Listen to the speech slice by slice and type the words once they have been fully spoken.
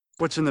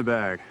What's in the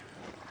bag?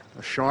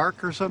 A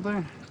shark or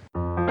something?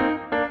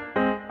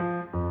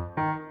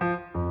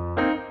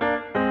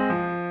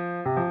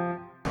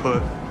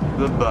 Put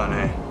the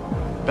bunny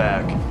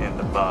back in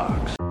the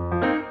box.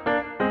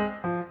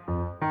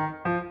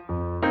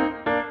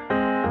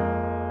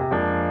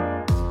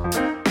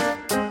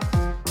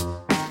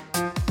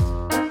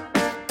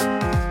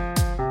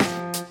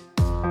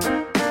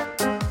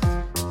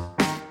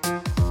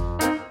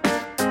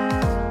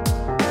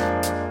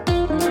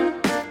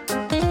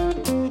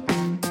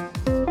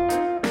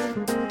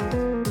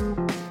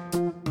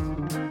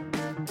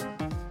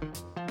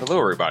 Hello,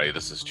 everybody.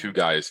 This is Two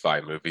Guys,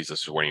 Five Movies.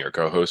 This is one of your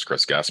co-hosts,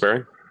 Chris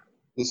Gaspari.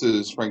 This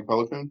is Frank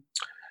Pelican.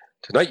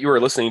 Tonight, you are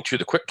listening to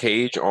The Quick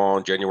Cage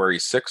on January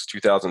 6,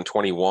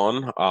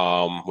 2021,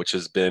 which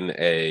has been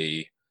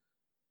a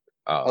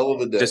hell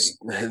of a day.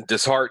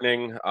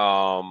 Disheartening,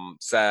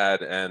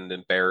 sad, and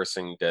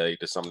embarrassing day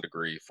to some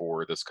degree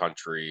for this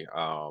country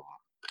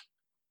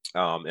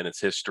in its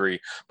history.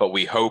 But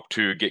we hope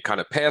to get kind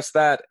of past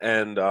that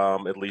and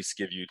at least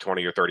give you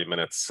 20 or 30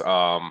 minutes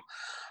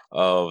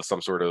of some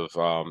sort of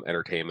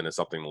entertainment and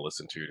something to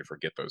listen to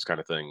forget those kind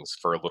of things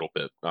for a little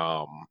bit.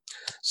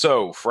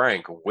 So,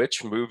 Frank,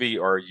 which movie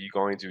are you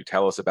going to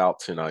tell us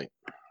about tonight?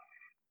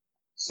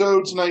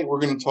 So tonight we're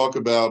going to talk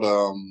about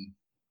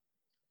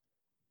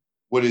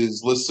what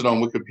is listed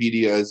on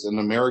Wikipedia as an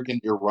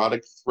American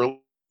erotic thriller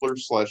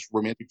 /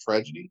 romantic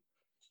tragedy.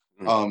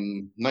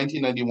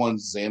 1991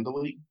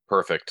 Zandali.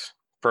 Perfect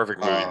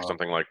movie for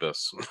something like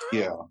this.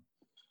 Yeah.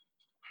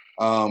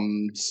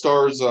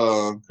 Co-stars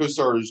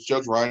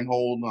Judge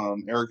Reinhold,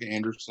 Erica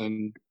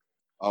Anderson.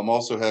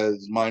 Also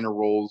has minor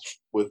roles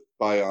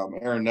by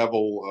Aaron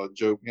Neville,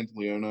 Joe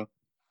Pantoliano,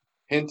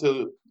 and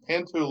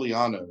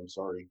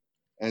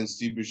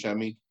Steve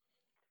Buscemi.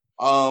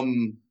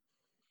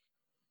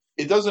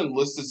 It doesn't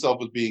list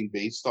itself as being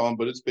based on,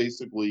 but it's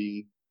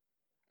basically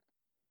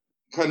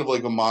kind of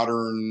like a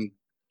modern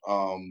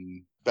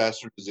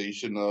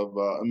bastardization of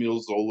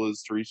Emile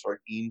Zola's Therese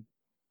Raquin.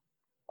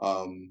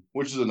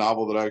 Which is a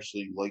novel that I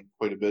actually like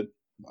quite a bit.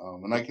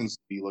 And I can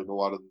see like a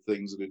lot of the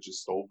things that it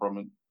just stole from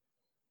it.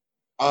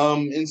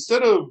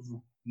 Instead of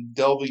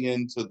delving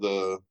into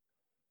the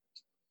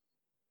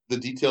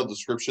detailed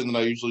description that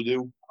I usually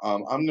do,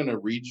 I'm going to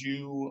read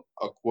you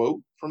a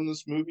quote from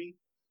this movie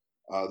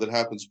that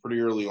happens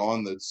pretty early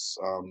on that's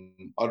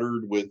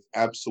uttered with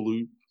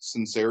absolute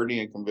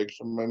sincerity and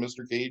conviction by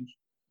Mr. Cage.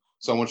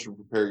 So I want you to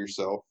prepare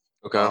yourself.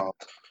 Okay.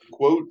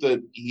 Quote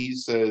that he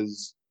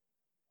says,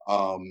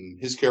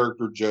 his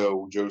character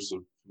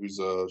Joseph, who's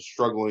a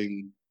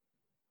struggling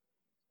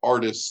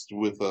artist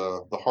with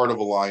the heart of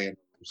a lion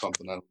or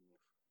something, I don't know,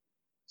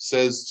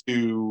 says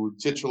to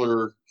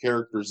titular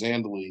character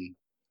Zandali,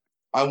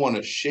 "I want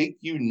to shake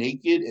you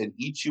naked and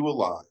eat you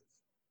alive."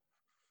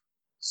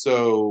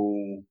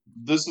 So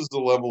this is the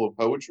level of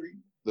poetry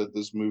that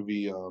this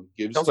movie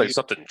gives. Sounds like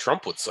something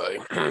Trump would say,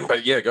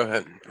 but yeah, go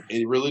ahead.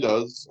 It really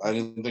does. I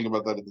didn't think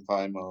about that at the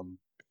time,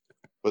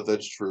 but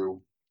that's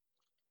true.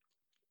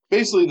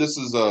 Basically, this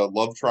is a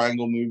love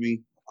triangle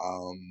movie.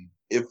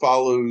 It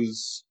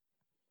follows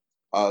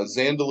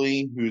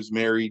Zandali, who's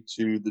married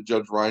to the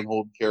Judge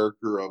Reinhold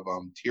character of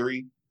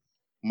Thierry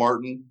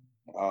Martin.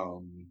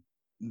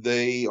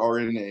 They are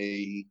in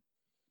a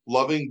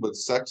loving but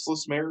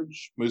sexless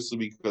marriage, mostly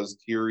because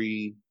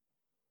Thierry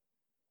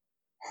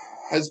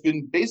has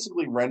been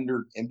basically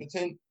rendered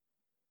impotent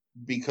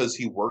because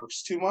he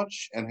works too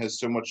much and has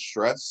so much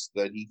stress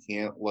that he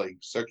can't like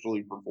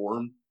sexually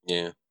perform.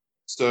 Yeah.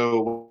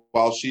 So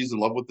while she's in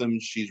love with him,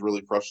 she's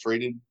really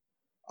frustrated.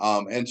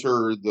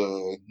 Enter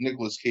the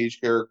Nicolas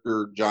Cage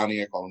character,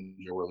 Johnny. I call him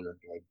Joe earlier.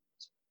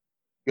 It's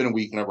been a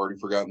week and I've already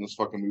forgotten this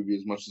fucking movie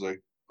as much as I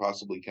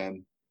possibly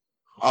can.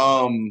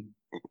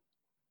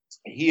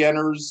 He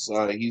enters.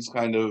 He's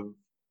kind of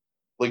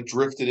like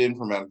drifted in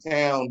from out of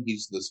town.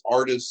 He's this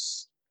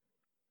artist.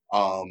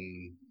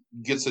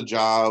 Gets a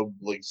job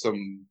like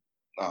some.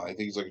 I think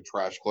he's like a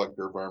trash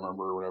collector, if I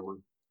remember, or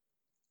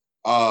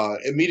whatever.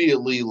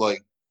 Immediately,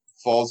 like,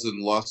 falls in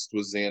lust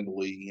with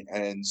Zandali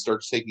and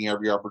starts taking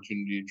every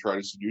opportunity to try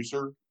to seduce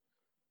her,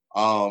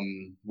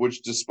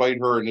 which despite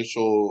her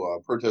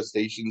initial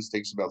protestations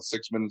takes about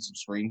 6 minutes of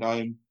screen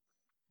time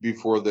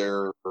before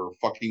they're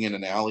fucking in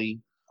an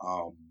alley.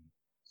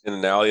 In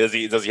an alley?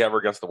 Does he have her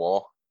against the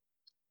wall?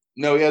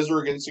 No, he has her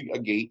against a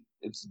gate.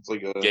 It's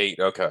like a gate.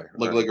 Okay.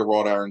 Like a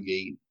wrought iron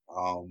gate.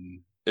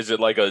 Is it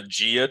like a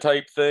Gia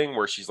type thing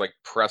where she's like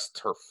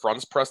her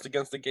front's pressed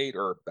against the gate,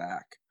 or her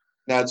back?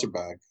 That's her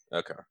back.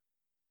 Okay.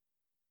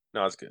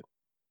 No, that's good.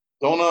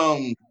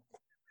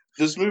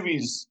 This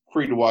movie's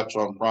free to watch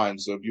on Prime,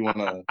 so if you want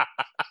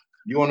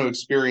to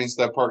experience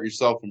that part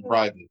yourself in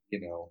private,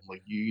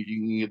 like you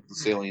can get the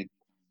salient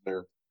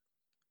there.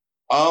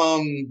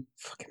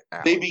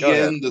 They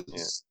begin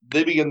this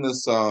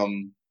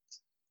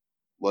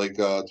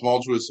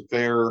tumultuous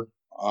affair.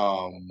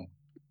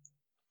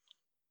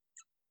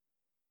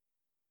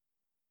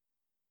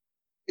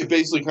 It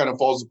basically kind of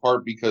falls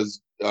apart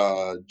because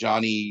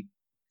Johnny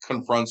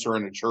confronts her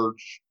in a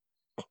church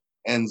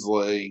and's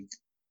like,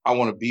 I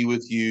want to be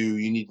with you.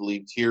 You need to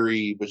leave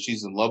Tiri, but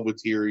she's in love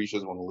with Tiri. She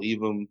doesn't want to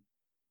leave him.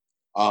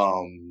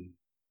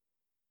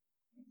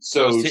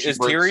 So So she is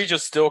Tiri breaks.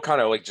 just still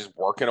kind of like just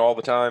working all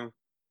the time?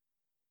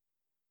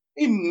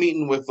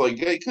 Meeting with like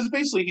because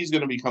basically he's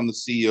going to become the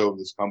CEO of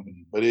this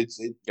company, but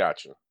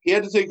Gotcha. he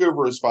had to take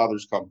over his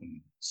father's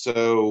company,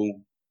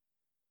 so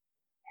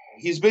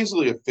he's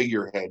basically a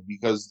figurehead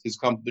because the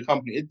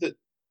company.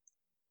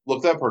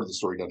 Look, that part of the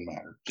story doesn't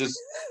matter. Just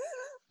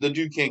the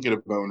dude can't get a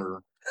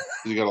boner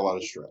because he got a lot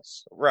of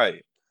stress.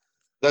 Right.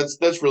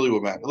 That's really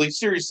what matters. Like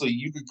seriously,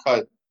 you could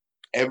cut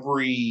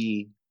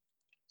every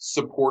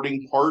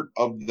supporting part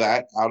of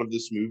that out of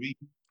this movie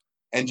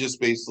and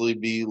just basically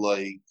be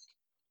like,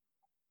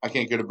 I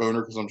can't get a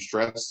boner because I'm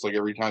stressed. Like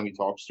every time he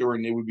talks to her,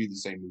 and it would be the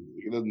same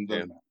movie. It doesn't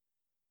matter.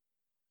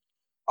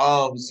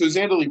 So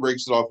Xandalee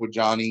breaks it off with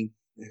Johnny,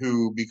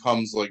 who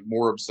becomes like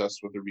more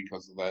obsessed with her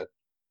because of that.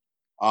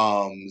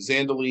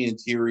 Xandalee and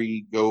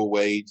Tiri go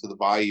away to the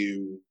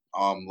bayou,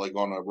 like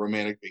on a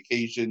romantic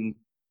vacation,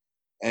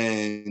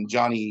 and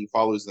Johnny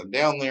follows them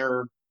down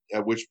there.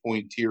 At which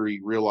point Tiri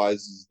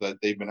realizes that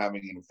they've been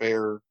having an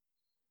affair.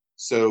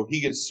 So he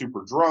gets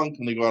super drunk,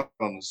 and they go out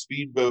on a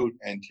speedboat,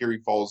 and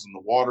Tiri falls in the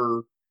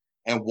water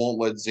and won't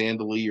let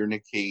Xandalee or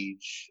Nick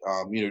Cage,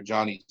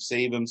 Johnny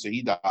save him, so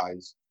he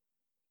dies.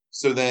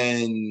 So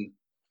then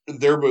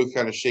they're both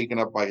kind of shaken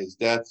up by his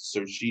death.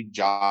 So she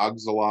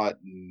jogs a lot,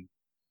 and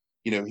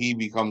he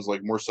becomes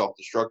like more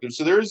self-destructive.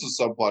 So there is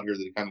a subplot here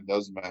that kind of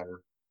does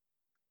matter.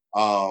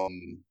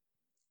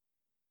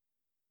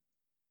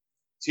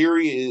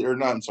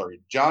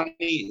 Johnny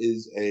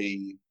is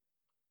a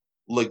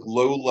like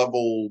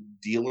low-level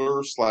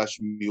dealer /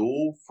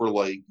 mule for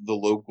like the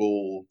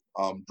local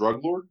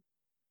drug lord.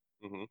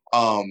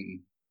 Mm-hmm.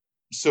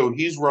 So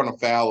he's run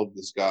afoul of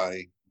this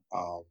guy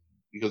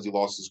because he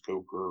lost his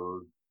coke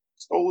or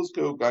stole his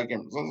coke. I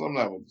can't remember. I'm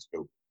not with his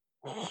coke.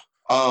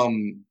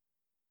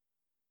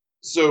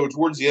 So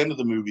towards the end of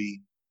the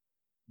movie,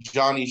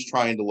 Johnny's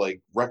trying to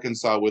like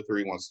reconcile with her.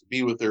 He wants to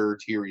be with her.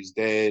 Tiri's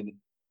dead.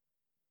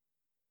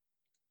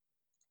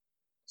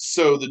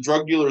 So the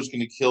drug dealer is going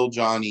to kill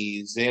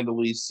Johnny.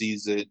 Xandalee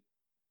sees it.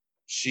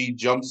 She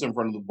jumps in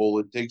front of the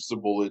bullet, takes the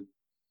bullet,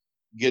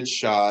 gets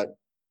shot,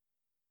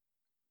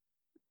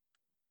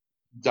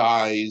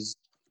 dies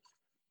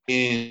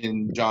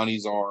in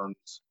Johnny's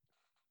arms,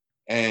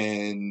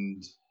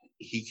 and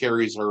he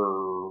carries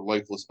her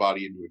lifeless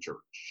body into a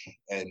church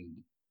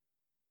and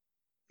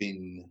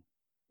in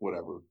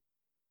whatever.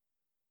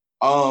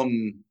 I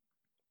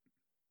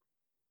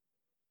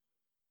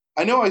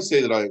know I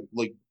say that I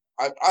like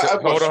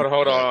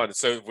Hold on.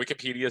 So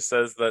Wikipedia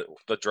says that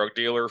the drug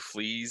dealer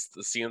flees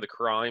the scene of the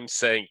crime,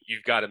 saying,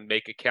 "You've got to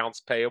make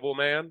accounts payable,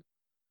 man."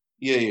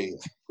 Yeah.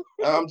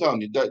 I'm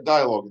telling you,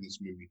 dialogue in this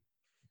movie,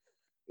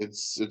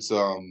 it's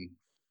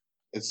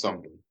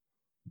something.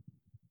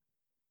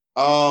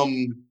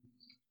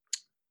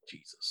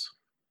 Jesus.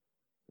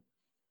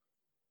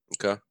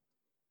 Okay.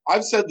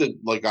 I've said that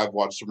like I've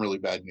watched some really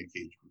bad Nick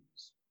Cage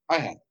movies. I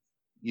have.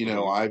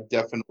 I've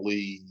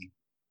definitely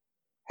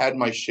had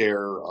my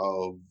share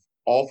of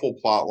awful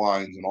plot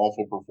lines and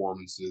awful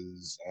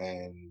performances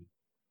and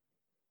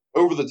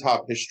over the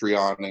top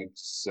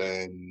histrionics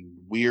and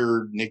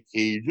weird Nick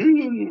Cage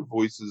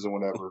voices and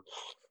whatever.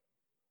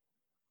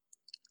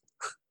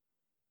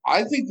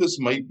 I think this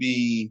might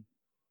be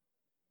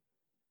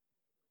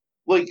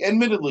like,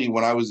 admittedly,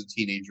 when I was a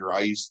teenager, I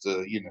used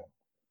to,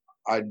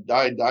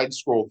 I'd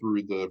scroll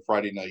through the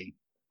Friday night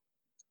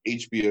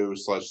HBO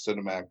 /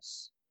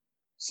 Cinemax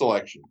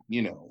selection,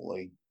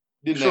 like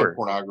didn't have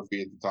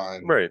pornography at the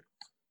time. Right.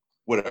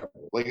 Whatever.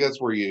 Like that's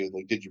where you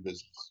like did your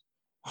business.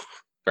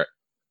 Right.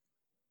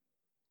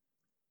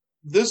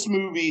 This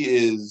movie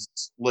is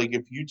like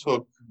if you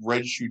took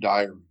Red Shoe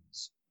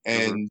Diaries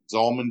and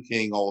Zalman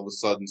King all of a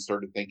sudden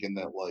started thinking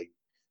that like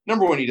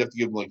number one, you'd have to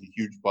give him like a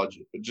huge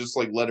budget, but just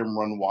like let him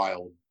run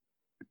wild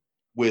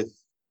with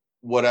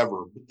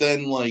whatever. But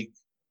then like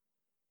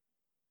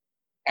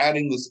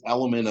adding this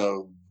element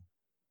of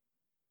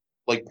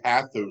like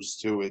pathos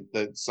to it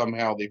that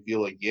somehow they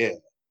feel like, yeah,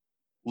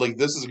 like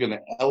this is going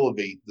to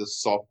elevate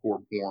this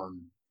softcore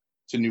porn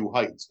to new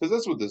heights. Because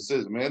that's what this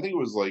is. I mean, I think it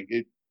was like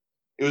it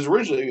was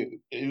originally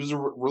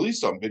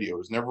released on video. It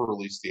was never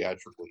released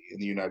theatrically in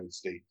the United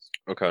States.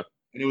 Okay.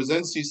 And it was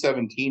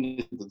NC-17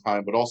 at the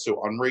time, but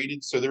also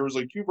unrated. So there was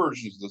like two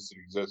versions of this that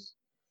exist.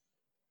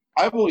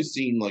 I've only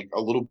seen like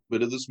a little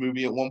bit of this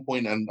movie at one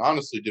point, and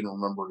honestly didn't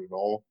remember it at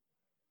all.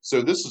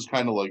 So this is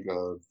kind of like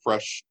a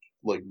fresh,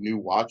 like new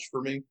watch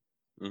for me.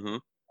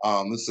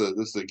 This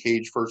is a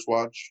Cage first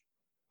watch.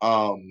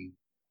 I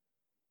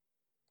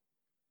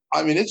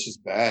mean, it's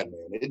just bad,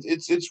 man.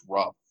 It's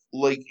rough.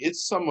 Like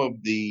it's some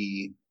of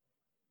the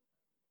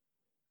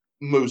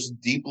most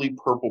deeply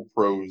purple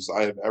prose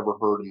I have ever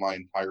heard in my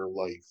entire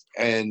life,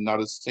 and not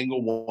a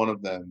single one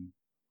of them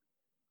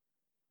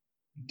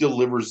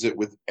delivers it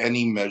with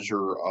any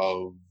measure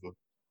of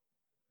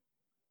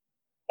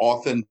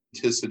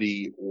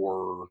authenticity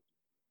or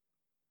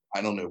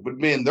I don't know. But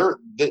man,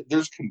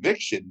 there's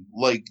conviction.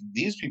 Like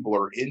these people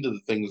are into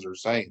the things they're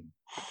saying.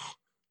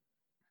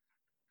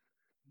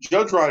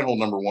 Judge Reinhold,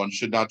 number one,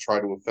 should not try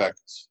to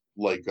affect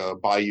like a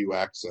Bayou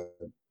accent.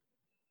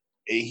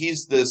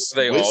 He's this Are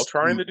they all wisp.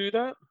 trying to do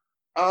that?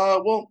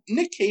 Well,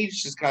 Nick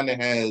Cage just kind of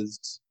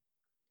has.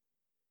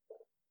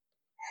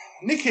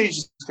 Nick Cage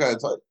just kind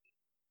of.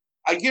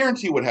 I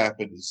guarantee what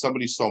happened is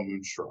somebody saw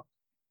Moonstruck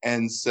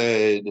and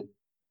said,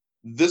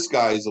 "This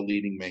guy is a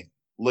leading man.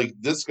 Like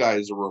this guy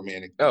is a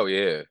romantic." Oh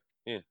yeah.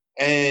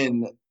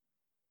 And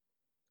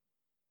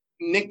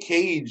Nick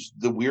Cage,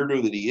 the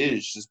weirdo that he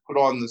is, just put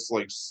on this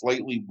like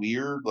slightly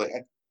weird, like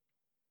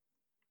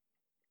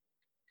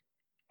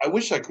I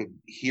wish I could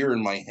hear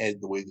in my head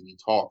the way that he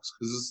talks,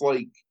 because it's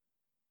like,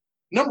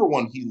 number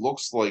one, he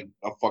looks like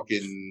a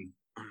fucking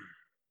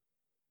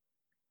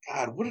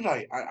God. What did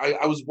I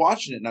was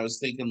watching it and I was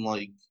thinking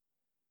like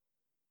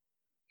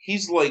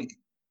he's like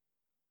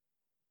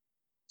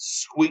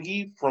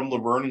Squiggy from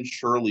Laverne and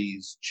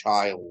Shirley's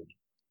child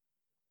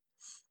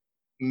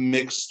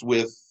mixed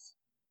with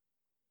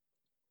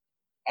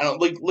I don't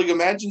like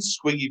imagine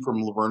Squiggy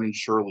from Laverne and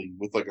Shirley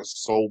with like a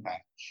soul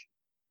patch.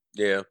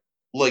 Yeah.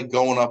 Like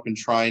going up and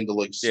trying to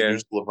like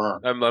seduce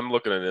Laverne. I'm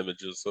looking at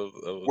images of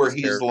where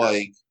he's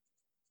like,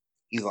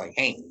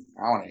 hey,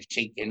 I want to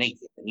shake you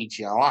naked and eat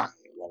you alive,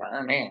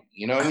 Laverne.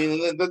 You know what I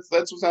mean? That's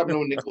what's happening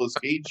with Nicolas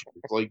Cage.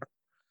 It's like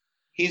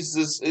he's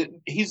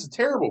a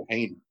terrible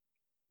painter.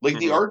 Like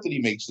the art that he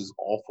makes is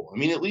awful. I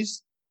mean, at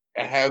least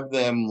have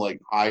them like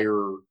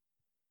hire.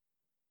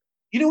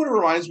 You know what it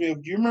reminds me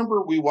of? Do you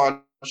remember we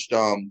watched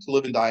To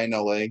Live and Die in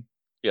L.A.?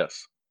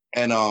 Yes.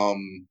 And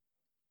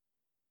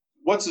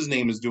what's his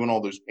name is doing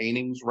all those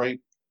paintings, right?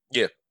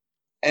 Yeah.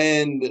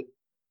 And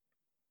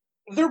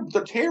they're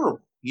terrible.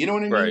 You know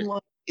what I mean? Right.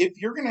 Like,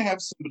 if you're gonna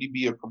have somebody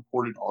be a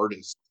purported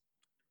artist,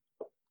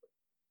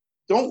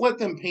 don't let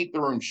them paint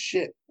their own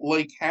shit.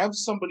 Like have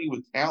somebody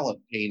with talent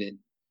paint it,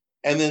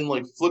 and then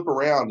like flip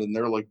around and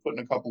they're like putting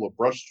a couple of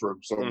brush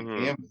strokes on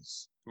the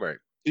canvas. Right.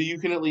 So you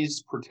can at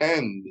least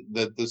pretend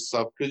that this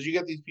stuff, because you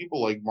got these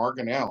people like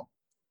marking out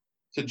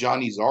to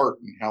Johnny's art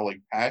and how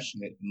like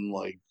passionate and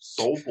like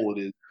soulful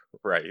it is.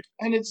 Right.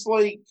 And it's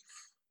like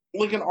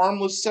an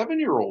armless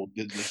 7-year-old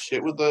did this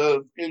shit with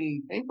a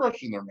fucking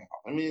paintbrush in their mouth.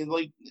 I mean,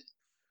 like,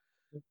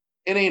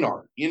 it ain't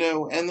art, you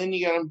know? And then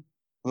you got him,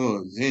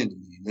 oh,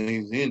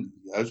 Zandalee,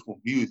 I just want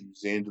to be with you,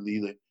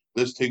 Zandalee. Like,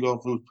 let's take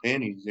off those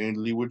panties,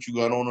 Zandalee. What you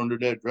got on under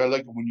that dress? I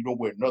like it when you don't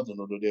wear nothing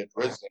under that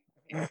dress.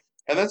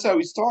 And that's how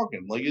he's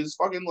talking. Like, his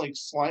fucking, like,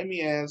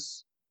 slimy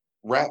ass,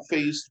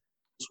 rat-faced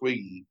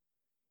Swiggy.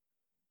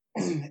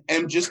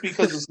 And just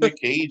because it's Nick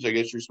Cage, I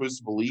guess you're supposed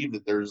to believe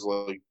that there's,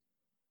 like,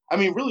 I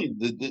mean, really,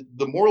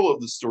 the moral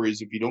of the story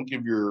is if you don't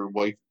give your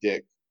wife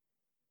dick,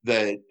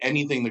 that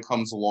anything that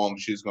comes along,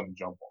 she's going to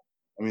jump on.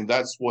 I mean,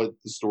 that's what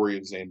the story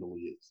of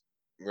Zandalee is.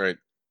 Right.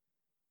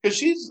 Because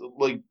she's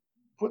like,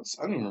 I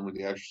don't even remember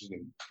the actress'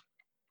 name.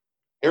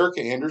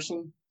 Erica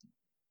Anderson.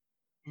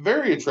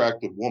 Very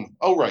attractive woman.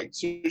 Oh, right.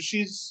 So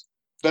she's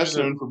best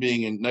known for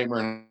being in Nightmare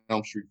on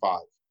Elm Street 5.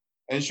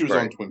 And she was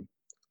on Twin Peaks.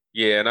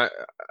 Yeah, and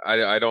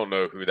I don't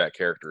know who that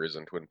character is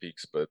in Twin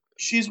Peaks, but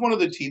she's one of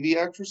the TV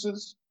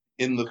actresses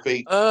in the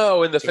fake.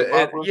 Oh, in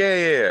the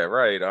yeah,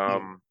 right.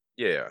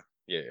 Yeah.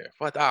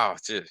 What? Oh,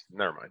 just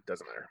never mind.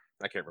 Doesn't matter.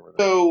 I can't remember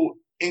that. So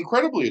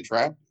incredibly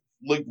attractive,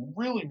 like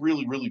really,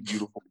 really, really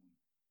beautiful.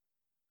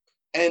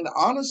 And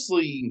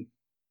honestly,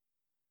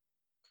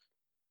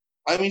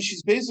 I mean,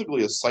 she's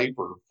basically a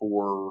cipher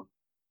for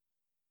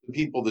the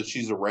people that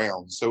she's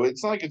around. So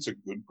it's not like it's a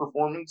good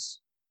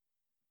performance,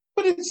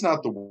 but it's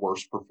not the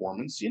worst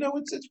performance. You know,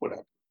 it's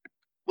whatever.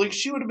 Like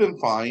she would have been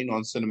fine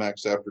on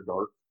Cinemax After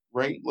Dark,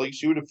 right? Like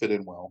she would have fit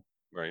in well.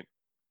 Right.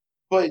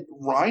 But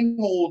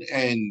Reinhold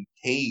and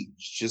Cage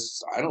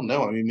just, I don't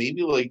know. I mean,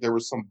 maybe like there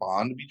was some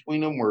bond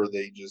between them where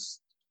they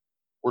just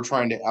were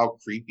trying to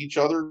out-creep each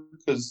other,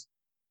 because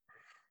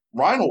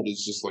Reinhold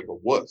is just like a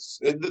wuss.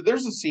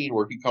 There's a scene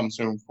where he comes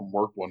home from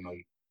work one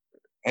night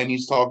and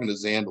he's talking to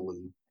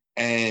Zandalee,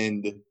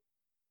 and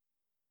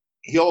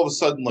he all of a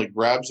sudden like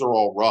grabs her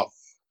all rough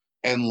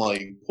and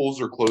like pulls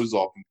her clothes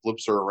off and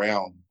flips her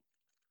around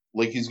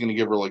like he's going to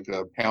give her like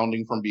a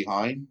pounding from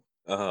behind.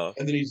 And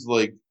then he's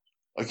like,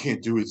 I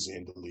can't do it,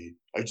 Zandalee.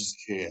 I just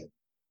can't.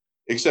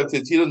 Except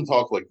that he doesn't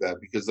talk like that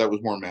because that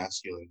was more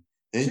masculine.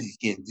 And he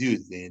can't do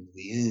it,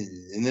 Zandalee.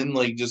 And then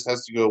like just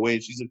has to go away.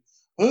 And she's like,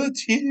 oh,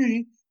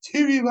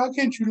 Terry, why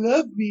can't you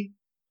love me?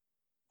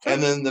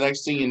 And then the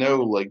next thing you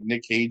know, like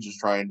Nick Cage is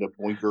trying to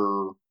boink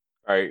her,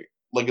 right?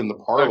 Like in the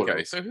parlor.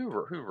 Okay, so who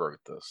wrote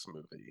this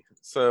movie?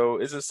 So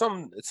is it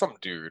some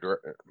dude? Right?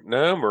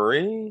 No,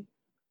 Marie.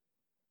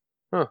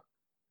 Huh?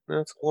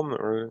 That's a woman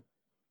that wrote it.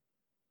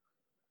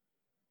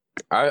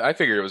 I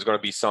figured it was going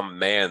to be some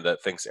man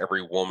that thinks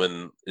every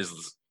woman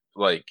is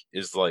like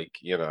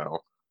you know,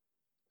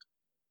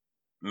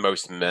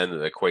 most men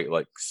that equate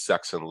like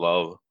sex and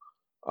love.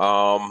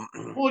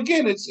 Well,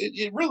 again,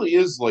 it really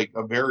is like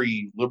a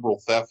very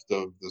liberal theft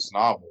of this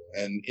novel,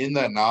 and in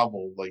that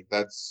novel, like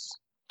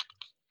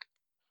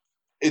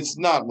it's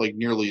not like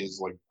nearly as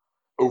like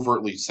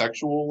overtly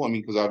sexual. I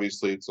mean, because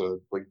obviously it's a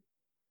like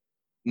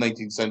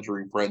 19th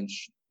century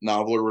French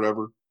novel or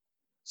whatever.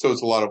 So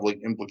it's a lot of like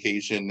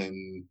implication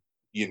and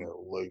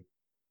like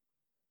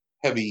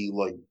heavy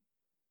like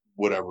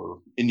whatever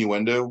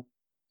innuendo.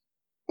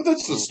 But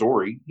that's the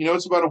story.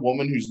 It's about a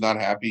woman who's not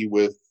happy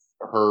with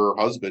her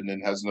husband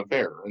and has an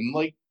affair. And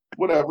like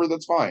whatever,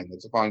 that's fine.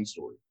 That's a fine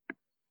story.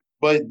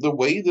 But the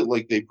way that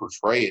like they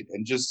portray it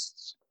and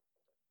just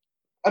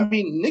I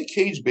mean, Nick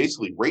Cage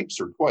basically rapes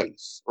her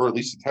twice, or at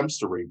least attempts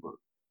to rape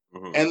her.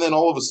 Mhm. And then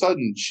all of a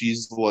sudden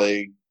she's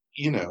like,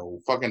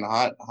 fucking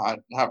hot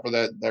for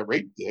that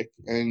rape dick.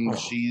 And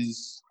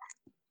she's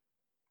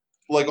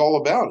like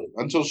all about it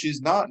until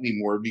she's not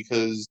anymore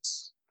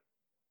because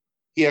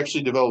he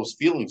actually develops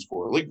feelings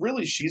for her. Like,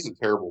 really, she's a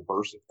terrible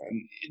person,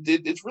 and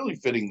it's really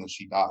fitting that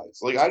she dies.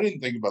 Like, I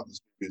didn't think about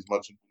this movie as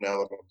much now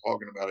that I'm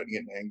talking about it and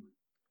getting angry,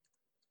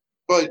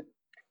 but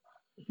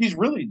he's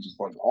really just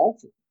like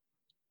awful.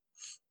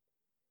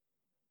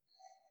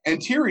 And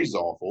Terry's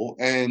awful,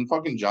 and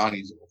fucking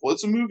Johnny's awful.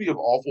 It's a movie of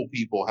awful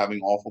people having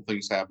awful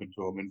things happen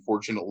to them, and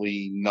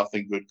fortunately,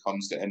 nothing good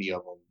comes to any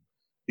of them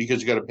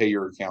because you got to pay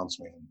your accounts,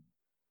 man.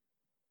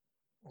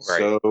 Right.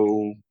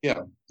 So,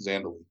 yeah,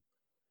 Zandali.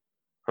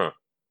 Huh.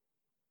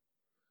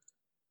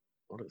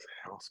 What is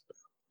House?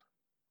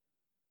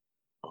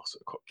 Also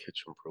called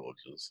Kitchen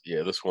Privileges.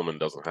 Yeah, this woman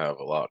doesn't have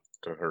a lot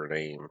to her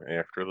name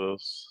after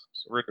this.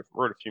 So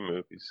wrote a few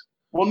movies.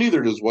 Well,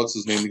 neither does what's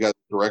his name, the guy that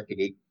directed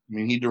it. I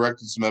mean, he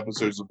directed some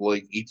episodes of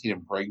like 18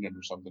 and Pregnant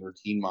or something, or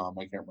Teen Mom.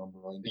 I can't remember.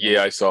 Right now.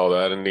 Yeah, I saw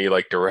that, and he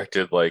like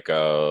directed like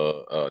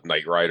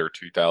Knight Rider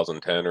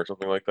 2010 or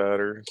something like that,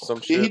 or some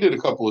shit. Yeah, he did a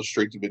couple of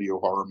straight-to-video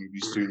horror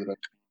movies too.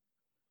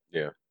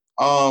 Yeah.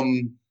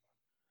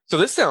 So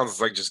this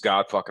sounds like just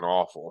god fucking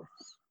awful.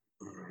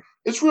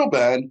 It's real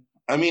bad.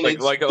 I mean,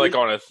 like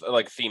on a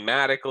like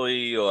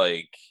thematically,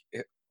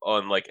 like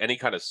on like any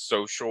kind of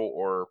social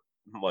or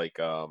like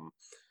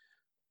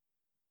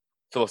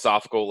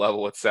philosophical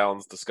level, it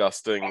sounds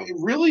disgusting.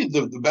 Really,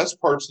 the best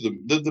parts of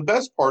the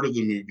best part of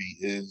the movie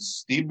is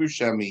Steve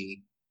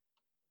Buscemi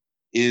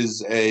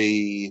is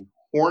a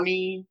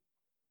horny,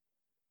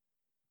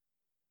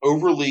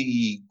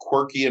 overly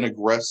quirky and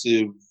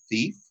aggressive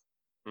thief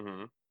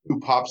who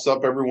pops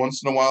up every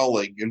once in a while,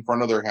 like in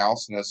front of their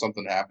house, and has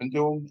something happen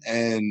to him.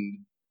 And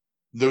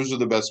those are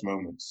the best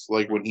moments,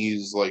 like when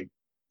he's like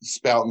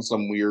spouting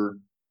some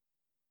weird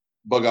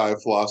bug eye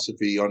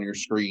philosophy on your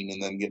screen and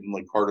then getting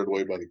like carted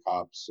away by the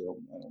cops. So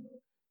I don't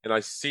know. And I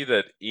see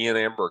that Ian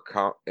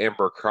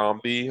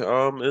Abercrombie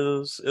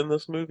is in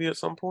this movie at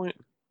some point.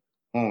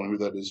 I don't know who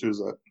that is. Who's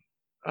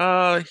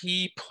that?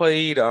 He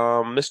played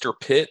Mr.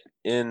 Pitt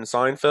in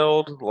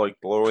Seinfeld, like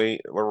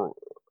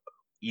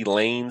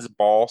Elaine's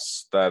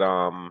boss. That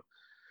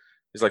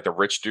he's like the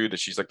rich dude that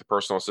she's like the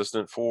personal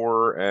assistant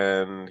for,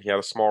 and he had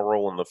a small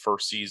role in the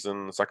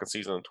second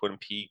season of Twin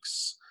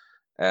Peaks.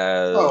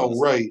 Oh,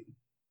 right.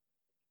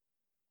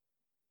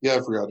 Yeah,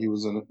 I forgot he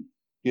was in it.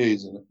 Yeah,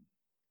 he's in it.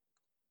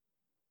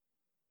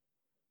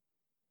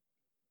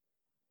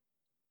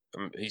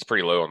 He's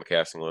pretty low on the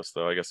casting list,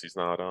 though. I guess he's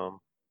not in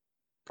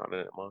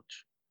it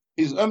much.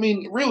 I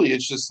mean, really,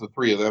 it's just the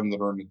three of them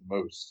that earn it the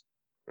most.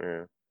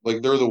 Yeah.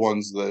 Like, they're the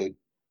ones that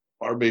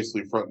are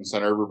basically front and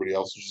center. Everybody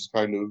else is just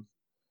kind of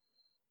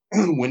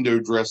window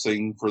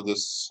dressing for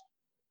this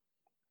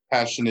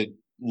passionate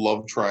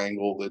love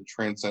triangle that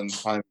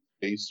transcends time and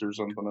space or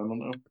something. I don't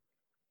know.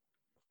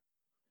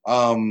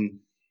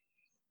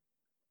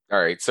 All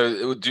right. So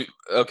it would do.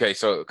 Okay.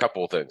 So a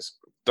couple of things.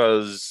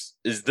 Is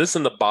this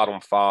in the bottom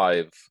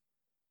 5?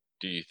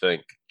 Do you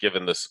think,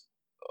 given this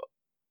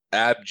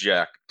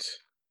abject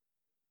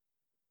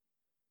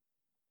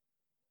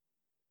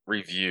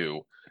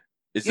review,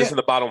 is this in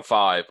the bottom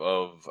 5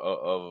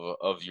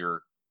 of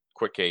your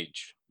Quick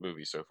Cage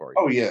movie so far?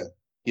 Oh yeah,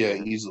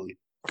 easily.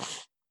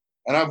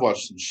 And I've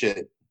watched some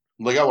shit.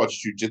 Like I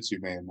watched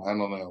Jujitsu, man. I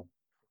don't know.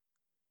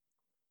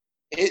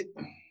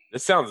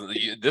 This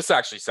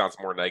actually sounds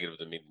more negative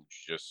to me than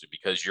Jujitsu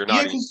because you're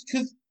not. Yeah,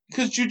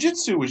 because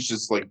Jujitsu was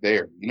just like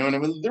there. You know what I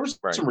mean? There was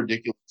some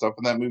ridiculous stuff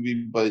in that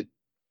movie, but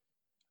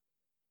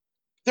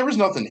there was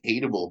nothing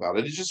hateable about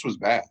it. It just was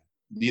bad.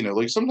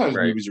 Like sometimes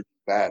movies are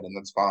bad, and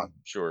that's fine.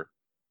 Sure.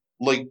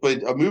 Like,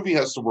 but a movie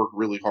has to work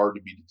really hard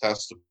to be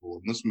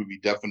detestable, and this movie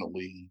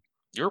definitely.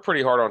 You were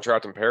pretty hard on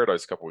Trapped in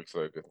Paradise a couple weeks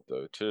ago,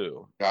 though,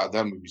 too. God,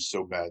 that movie's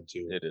so bad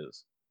too. It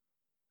is.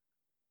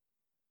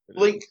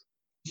 Like,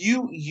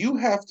 you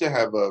have to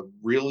have a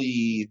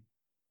really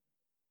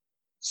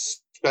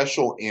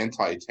special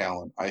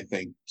anti-talent, I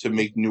think, to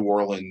make New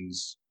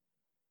Orleans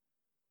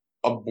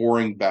a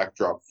boring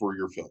backdrop for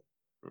your film.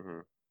 Mm-hmm.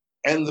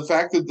 And the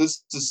fact that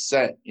this is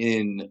set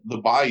in the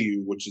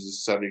Bayou, which is a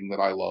setting that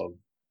I love,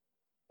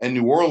 and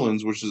New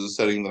Orleans, which is a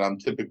setting that I'm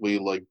typically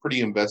like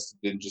pretty invested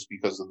in just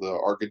because of the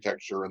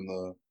architecture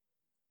and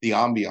the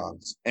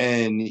ambiance,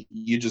 and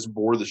you just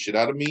bore the shit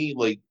out of me,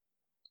 like.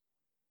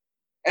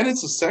 And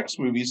it's a sex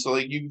movie, so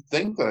like you'd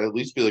think that I'd at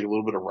least be like a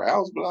little bit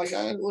aroused, but like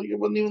it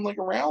wasn't even like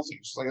arousing.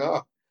 It's just like,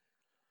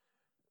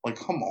 like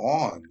come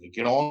on, like,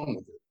 get on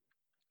with it.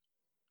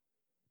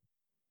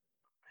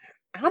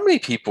 How many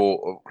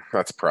people?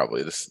 That's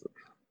probably this.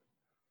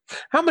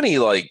 How many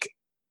like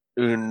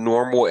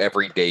normal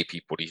everyday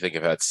people do you think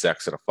have had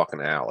sex in a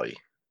fucking alley?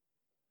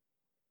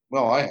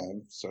 Well, I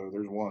have, so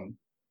there's one.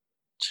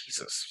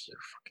 Jesus,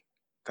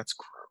 that's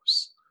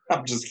gross.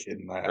 I'm just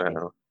kidding. I haven't.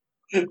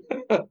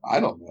 Uh, I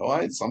don't know.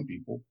 I had some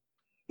people.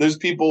 There's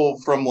people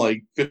from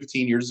like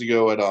 15 years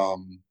ago at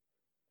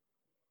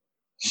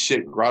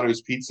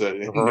Grotto's Pizza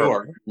in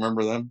Newark.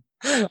 Remember them?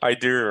 I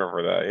do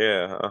remember that.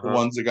 Yeah. The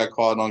ones that got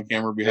caught on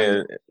camera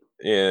behind.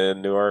 Yeah,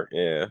 Newark.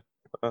 Yeah.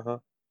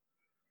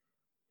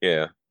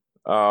 Yeah.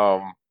 I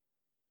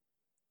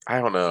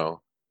don't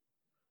know.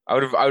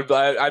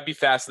 I'd be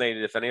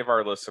fascinated if any of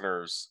our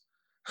listeners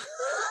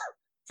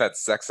had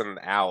sex in an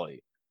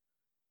alley.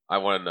 I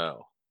want to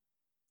know.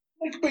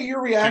 Like, but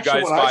your You reaction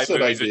guys when I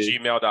said I movies at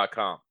did.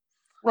 gmail.com.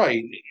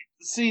 Right.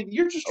 See,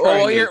 you're just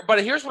trying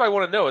But here's what I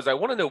want to know is I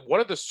want to know what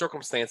are the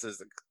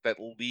circumstances that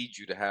lead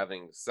you to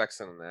having sex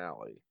in an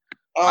alley.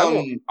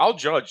 I'll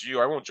judge you.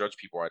 I won't judge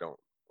people I don't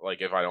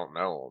like if I don't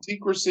know them.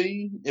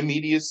 Secrecy,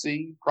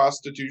 immediacy,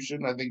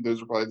 prostitution. I think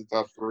those are probably the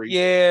top three.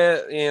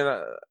 Yeah,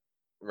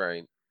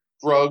 right.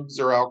 Drugs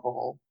or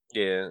alcohol.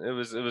 Yeah, it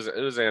was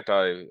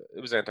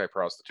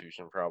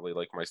anti-prostitution probably,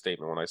 like my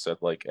statement when I said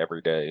like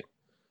every day,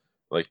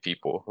 like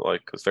people,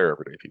 like because they're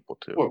everyday people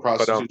too. What,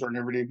 prostitutes aren't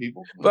everyday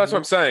people? But that's what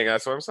I'm saying.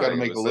 That's what I'm saying. Gotta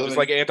make a living. Just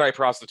like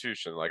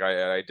anti-prostitution. Like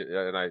I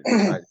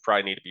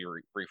probably need to be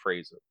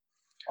rephrase it.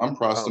 I'm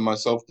prostituting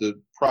myself to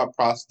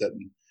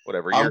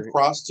whatever. I'm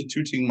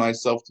prostituting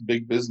myself to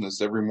big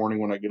business every morning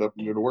when I get up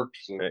and go to work.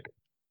 So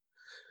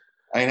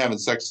I ain't having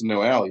sex in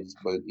no alleys,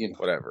 but you know.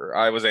 Whatever.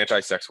 I was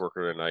anti-sex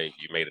worker tonight.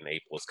 You made an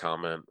ableist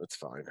comment. It's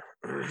fine.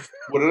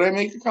 What did I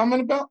make a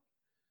comment about?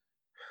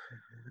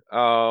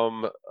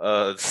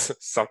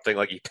 Something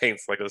like he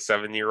paints like a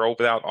 7-year-old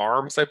without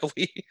arms, I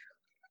believe.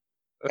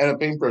 And a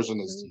paintbrush in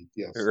his teeth,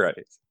 yes.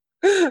 Right.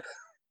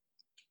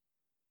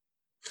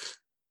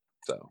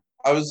 So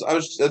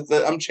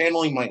I'm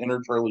channeling my inner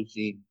Charlie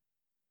Sheen.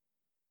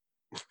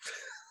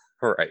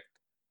 Right.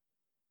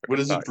 What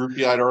is it?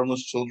 Droopy-eyed,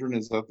 armless children?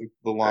 Is that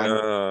the line?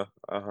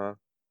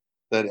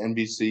 That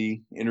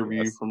NBC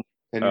interview from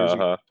 10 years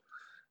ago.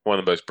 One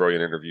of the most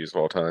brilliant interviews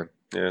of all time.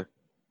 Yeah.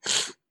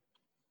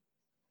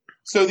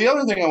 So the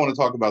other thing I want to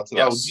talk about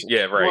today. Yes.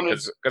 Yeah, right.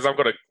 Because I'm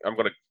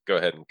gonna go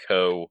ahead and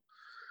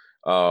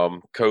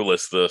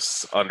co-list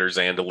this under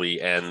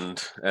Zandali and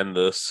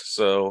this.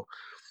 So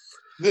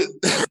this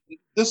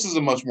is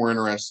a much more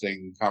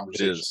interesting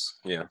conversation. It is.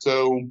 Yeah.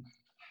 So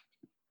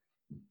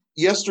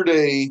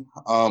yesterday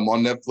on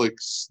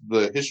Netflix,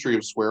 the History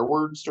of Swear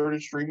Words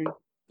started streaming.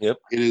 Yep.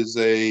 It is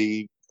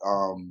a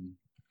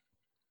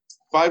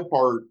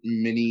 5-part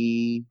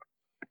mini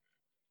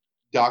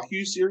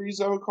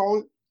docu-series, I would call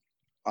it,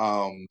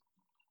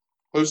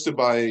 hosted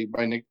by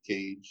Nick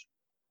Cage,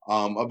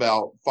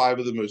 about 5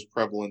 of the most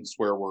prevalent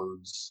swear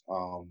words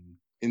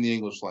in the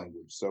English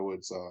language. So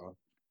it's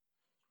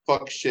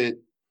fuck, shit,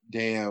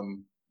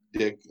 damn,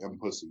 dick, and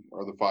pussy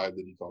are the 5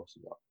 that he talks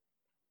about.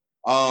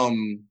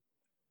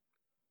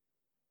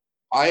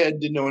 I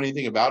didn't know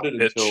anything about it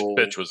until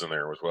bitch was in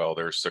there as well.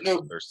 There's 6.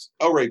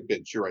 Oh right,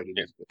 bitch. You're right. It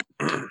is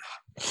bitch.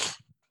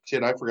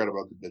 Shit, I forgot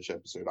about the bitch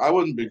episode. I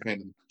wasn't a big fan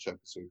of the bitch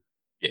episode.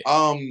 Yeah.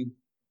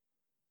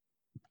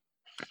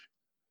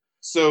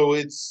 So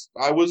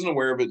I wasn't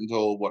aware of it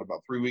until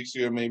about 3 weeks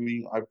ago,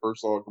 maybe. I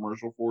first saw a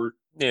commercial for it.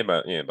 Yeah,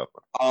 about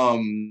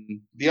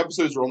the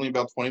episodes are only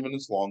about 20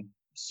 minutes long,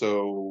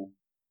 so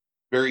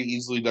very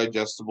easily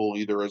digestible,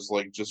 either as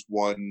like just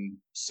one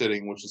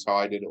sitting, which is how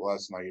I did it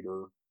last night,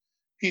 or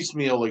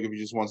piecemeal, like if you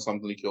just want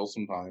something to kill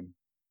some time.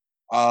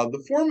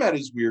 The format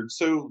is weird.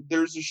 So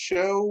there's a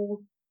show,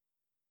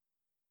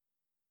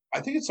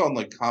 I think it's on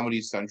like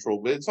Comedy Central,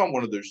 but it's on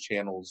one of those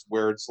channels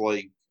where it's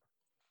like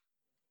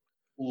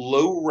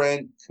low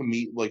rent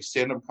like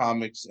stand-up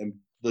comics and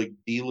like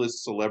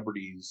D-list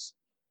celebrities.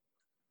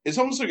 It's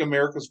almost like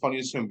America's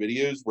Funniest Home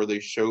Videos, where they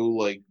show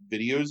like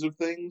videos of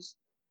things,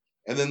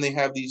 and then they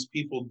have these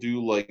people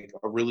do like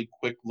a really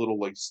quick little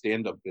like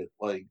stand-up bit,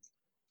 like.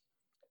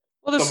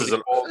 Well, this is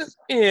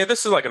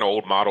like an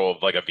old model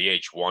of like a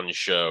VH1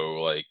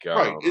 show, like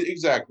right,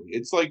 exactly.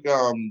 It's like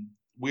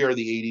We Are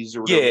the 80s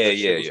or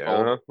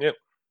whatever. Yeah.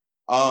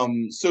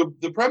 Yep. So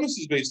the premise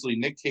is basically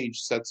Nick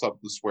Cage sets up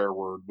the swear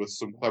word with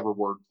some clever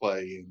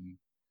wordplay, and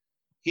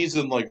he's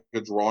in like a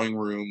drawing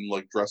room,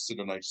 like dressed in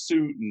a nice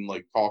suit and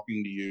like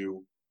talking to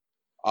you,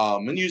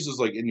 and uses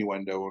like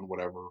innuendo and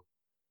whatever,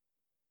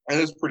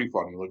 and it's pretty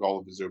funny, like all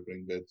of his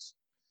opening bits.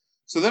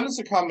 So then it's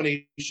a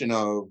combination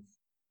of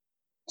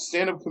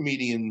stand-up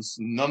comedians,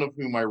 none of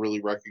whom I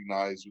really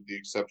recognize, with the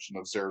exception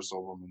of Sarah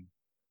Silverman.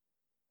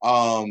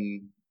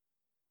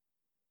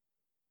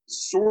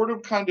 Sort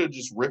of kind of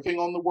just riffing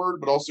on the word,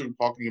 but also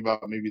talking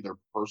about maybe their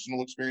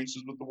personal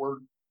experiences with the word.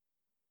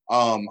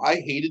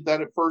 I hated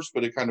that at first,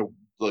 but it kind of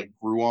like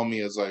grew on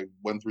me as I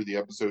went through the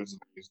episodes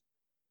and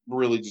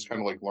really just kind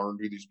of like learned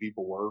who these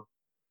people were.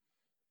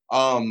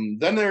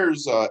 Then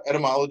there's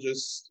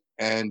etymologists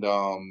and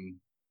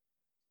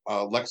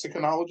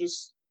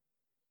lexiconologists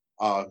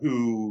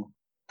who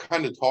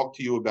kind of talk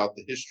to you about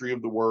the history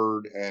of the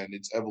word and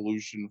its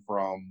evolution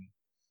from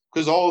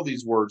because all of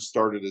these words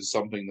started as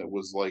something that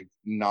was like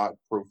not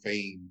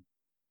profane,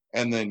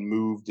 and then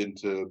moved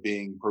into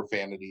being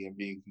profanity and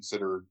being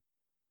considered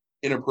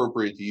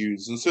inappropriate to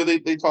use. And so they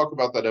talk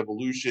about that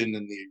evolution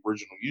and the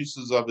original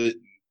uses of it.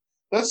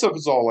 That stuff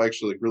is all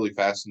actually like really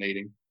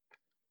fascinating.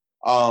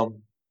 And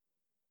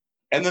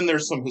then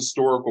there's some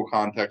historical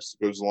context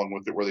that goes along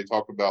with it, where they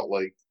talk about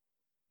like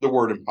the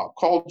word in pop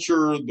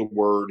culture, the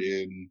word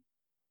in,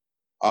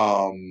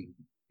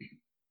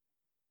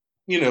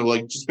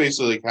 like just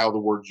basically like how the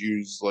word's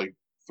used like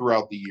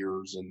throughout the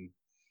years, and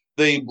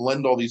they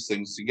blend all these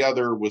things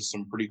together with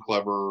some pretty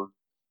clever,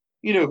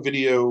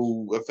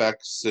 video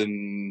effects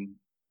and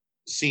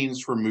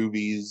scenes from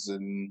movies,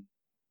 and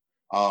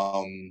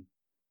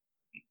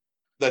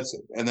that's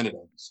it. And then it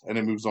ends, and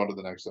it moves on to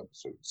the next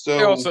episode. So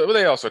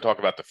they also talk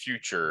about the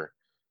future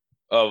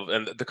of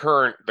and the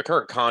current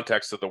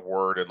context of the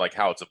word, and like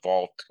how it's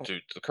evolved to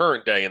the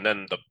current day, and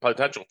then the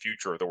potential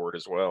future of the word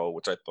as well,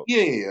 which I thought.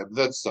 Yeah,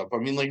 that stuff. I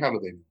mean, like, how do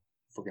they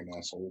freaking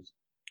assholes?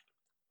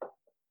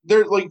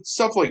 They're like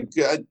stuff like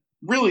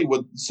really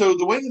what. So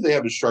the way that they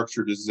have it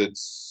structured is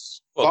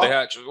it's they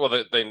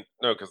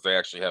know, because they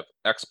actually have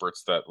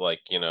experts that like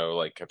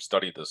have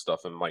studied this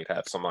stuff and might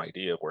have some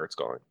idea of where it's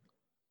going.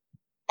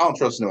 I don't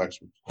trust no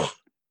experts.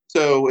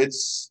 So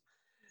it's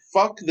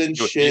fuck then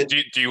shit.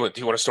 Do you want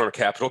to storm a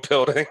Capitol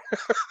building?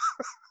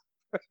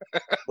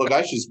 Look,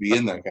 I should just be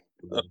in that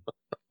Capitol building.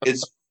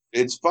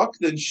 It's fuck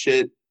then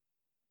shit,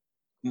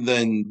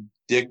 then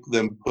dick,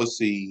 then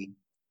pussy,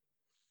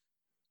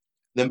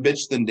 then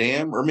bitch, then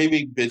damn, or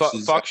maybe bitch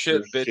is fuck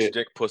shit, bitch, shit.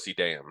 Dick, pussy,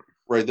 damn.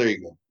 Right, there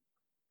you go.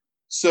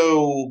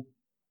 So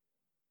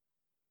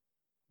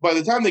by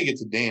the time they get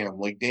to damn,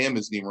 like damn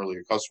isn't even really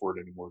a cuss word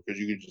anymore, because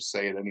you can just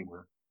say it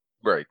anywhere.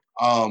 Right.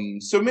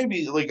 So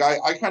maybe like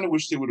I kind of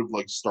wish they would have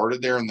like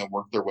started there and then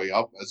worked their way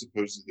up, as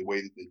opposed to the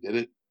way that they did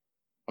it.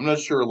 I'm not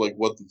sure like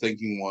what the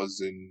thinking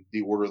was in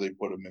the order they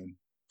put them in.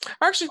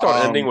 I actually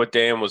thought ending with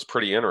damn was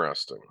pretty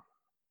interesting.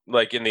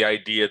 Like in the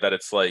idea that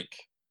it's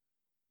like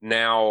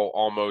now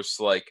almost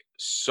like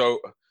so.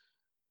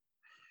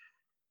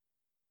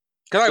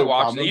 Can I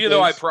watch?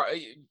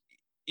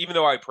 Even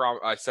though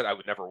I said I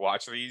would never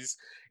watch these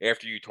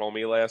after you told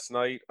me last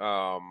night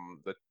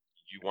that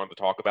you wanted to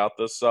talk about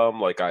this,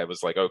 like I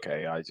was like,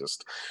 okay, I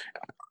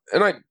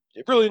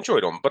really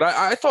enjoyed them, but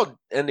I thought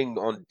ending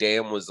on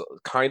damn was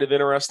kind of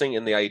interesting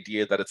in the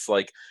idea that it's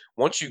like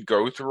once you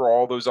go through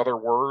all those other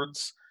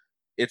words,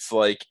 it's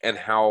like, and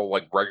how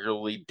like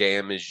regularly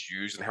damn is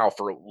used and how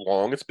for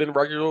long it's been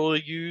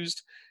regularly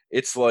used,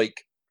 it's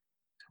like,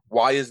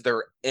 why is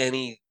there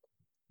any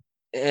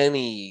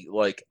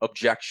like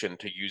objection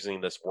to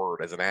using this word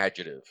as an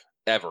adjective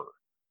ever,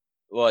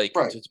 like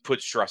right. To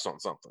put stress on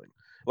something,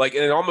 like,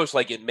 and it almost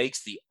like it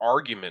makes the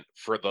argument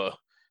for the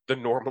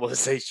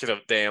normalization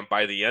of damn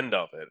by the end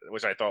of it,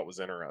 which I thought was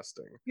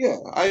interesting. Yeah,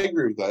 I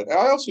agree with that.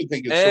 I also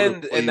think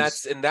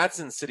it's and that's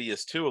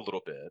insidious too a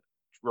little bit,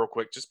 real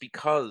quick, just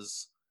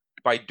because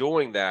by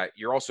doing that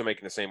you're also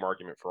making the same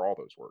argument for all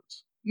those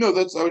words. No,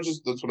 that's what I was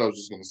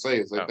just going to say.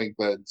 Is I think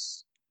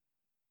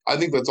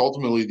that's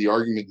ultimately the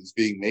argument that's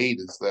being made,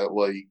 is that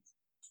like,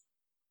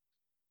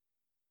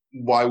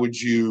 why would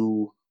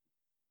you?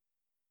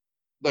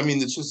 I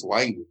mean, it's just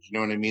language. You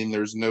know what I mean?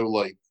 There's no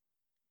like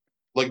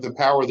the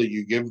power that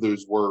you give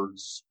those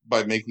words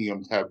by making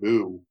them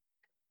taboo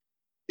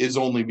is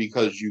only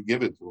because you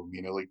give it to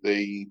them. Like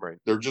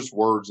they're just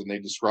words, and they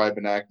describe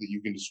an act that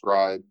you can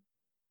describe.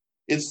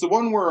 It's the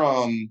one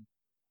where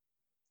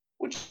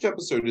which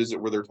episode is it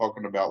where they're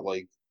talking about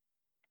like,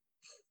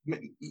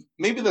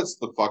 maybe that's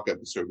the fuck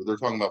episode where they're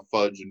talking about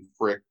fudge and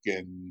frick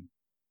and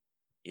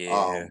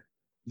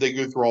they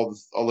go through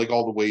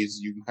all the ways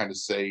you can kind of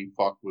say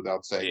fuck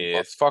without saying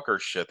fuck. It's fucker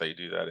shit they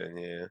do that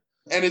in.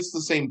 And it's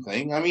the same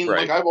thing. I mean,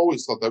 like I've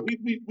always thought that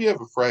we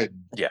have a friend.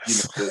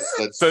 Yes,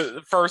 that's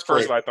the first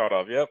person I thought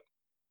of. Yep.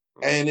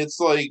 And it's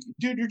like,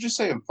 dude, you're just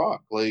saying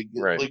fuck. Like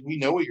we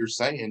know what you're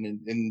saying,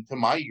 and to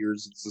my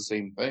ears, it's the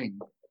same thing.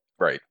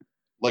 Right.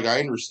 Like I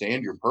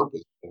understand your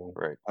purpose.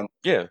 Right.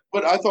 Yeah.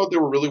 But I thought they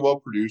were really well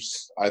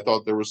produced. I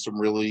thought there was some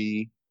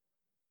really,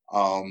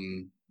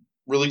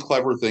 really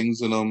clever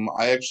things in them.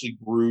 I actually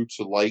grew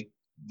to like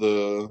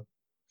the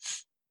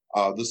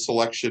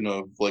selection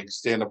of like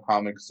stand-up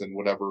comics and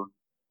whatever.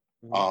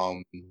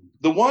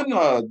 The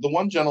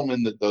one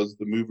gentleman that does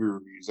the movie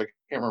reviews, I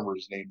can't remember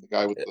his name, the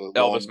guy with the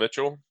Elvis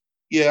Mitchell.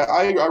 Yeah,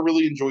 I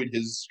really enjoyed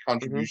his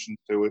contribution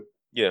to it.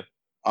 Yeah.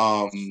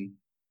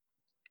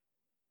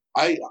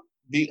 I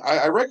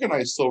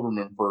recognize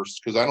Silverman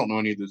first because I don't know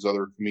any of those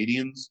other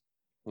comedians.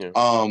 Yeah.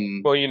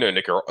 Well,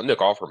 Nick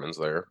Offerman's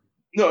there.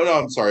 No,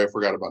 I'm sorry, I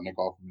forgot about Nick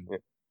Offerman. Yeah.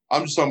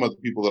 I'm just talking about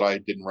the people that I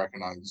didn't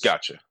recognize.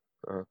 Gotcha.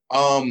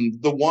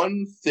 The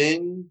one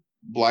thin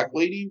black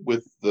lady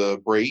with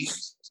the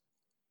braids.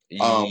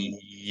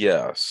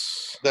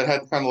 Yes. That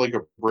had kind of like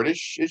a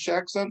British-ish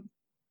accent.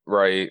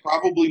 Right.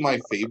 Probably my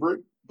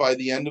favorite by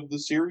the end of the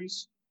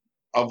series,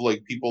 of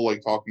like people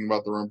like talking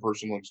about their own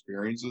personal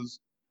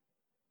experiences.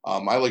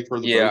 I liked her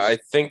the most. I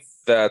think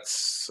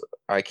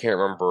I can't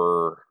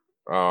remember.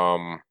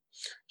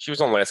 She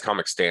was on Last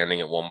Comic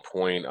Standing at one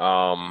point.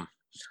 I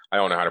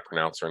don't know how to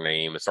pronounce her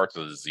name. It starts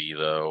with a Z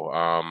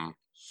though.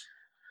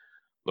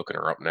 Looking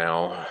her up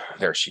now.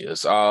 There she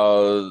is.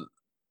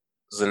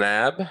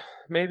 Zanab,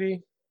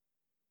 maybe?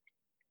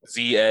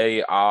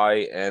 Zainab.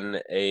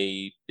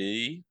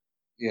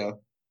 Yeah,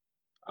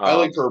 I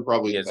like her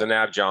probably Yeah, the best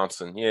Zanab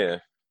Johnson. Yeah.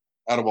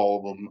 out of all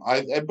of them.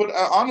 But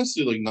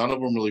honestly, like none of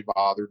them really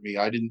bothered me.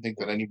 I didn't think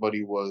that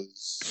anybody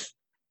was.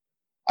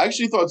 I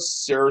actually thought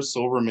Sarah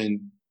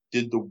Silverman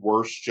did the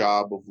worst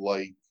job of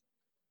like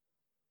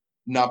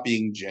not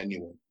being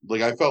genuine.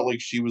 Like I felt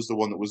like she was the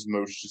one that was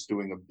most just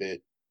doing a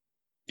bit.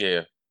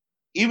 Yeah.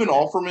 Even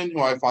Offerman,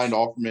 who I find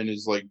Offerman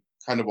is like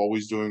kind of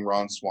always doing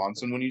Ron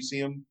Swanson when you see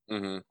him.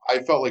 Mm-hmm.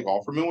 I felt like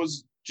Offerman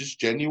was just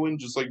genuine,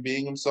 just like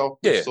being himself.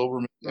 Yeah.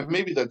 Silverman, and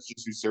maybe that's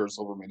just who Sarah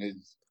Silverman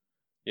is.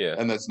 Yeah.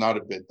 And that's not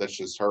a bit, that's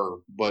just her.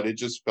 But it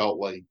just felt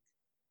like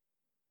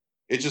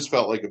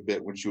a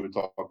bit when she would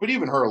talk. But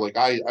even her, like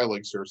I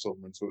like Sarah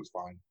Silverman, so it was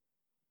fine.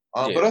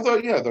 Yeah. But I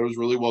thought, yeah, that was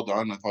really well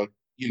done. I thought,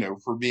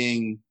 for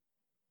being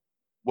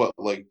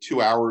like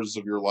 2 hours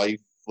of your life,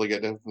 like I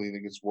definitely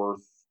think it's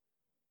worth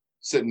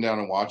sitting down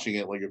and watching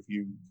it. Like if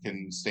you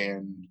can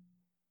stand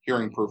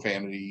hearing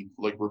profanity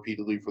like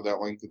repeatedly for that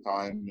length of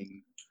time,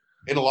 and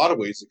in a lot of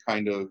ways, it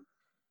kind of,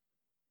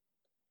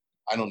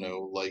 I don't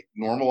know, like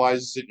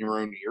normalizes it in your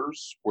own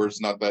ears, where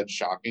it's not that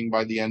shocking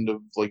by the end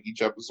of like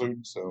each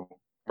episode. So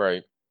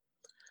Right.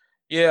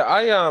 Yeah,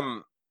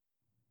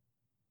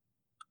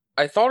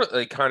 I thought it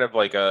like kind of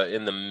like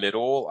in the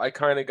middle. I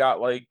kind of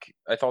got like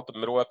I thought the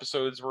middle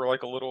episodes were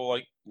like a little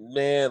like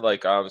man,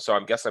 like so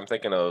I guess I'm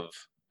thinking of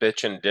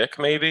Bitch and Dick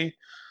maybe.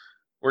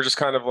 We're just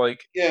kind of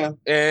like yeah,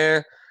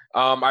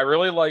 I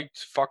really liked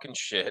fucking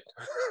shit.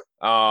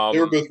 they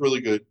were Um both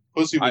really good.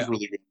 Pussy was I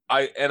really good.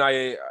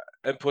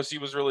 and Pussy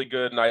was really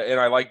good, and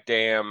I like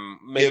Damn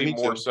maybe me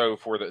more too. so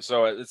for the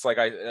so it's like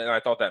I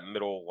thought that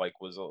middle like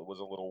was a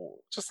little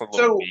just a little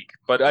So weak,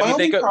 but I my mean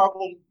they only go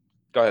problem,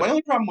 go ahead. my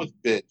only problem with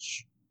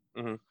Bitch,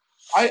 Mhm.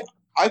 I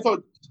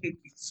thought, and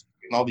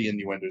all the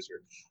innuendos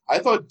here, I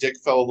thought Dick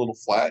fell a little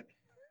flat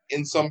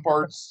in some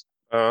parts.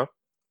 Uh-huh.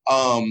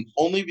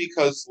 Only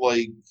because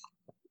like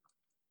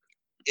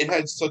it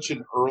had such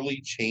an early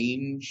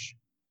change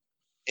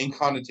in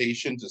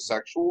connotation to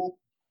sexual.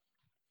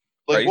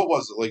 Like Right. what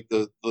was it? Like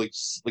the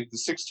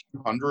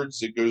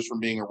 1600s, it goes from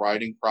being a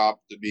riding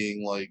prop to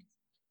being like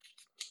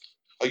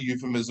a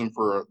euphemism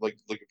for like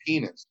a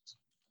penis.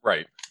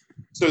 Right.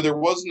 So there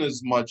wasn't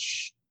as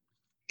much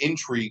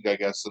intrigue, I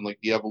guess, in like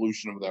the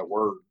evolution of that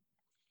word.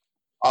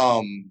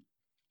 I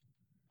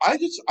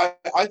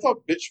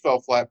thought bitch fell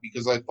flat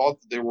because I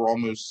thought that they were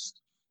almost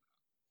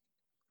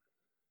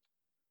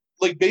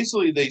like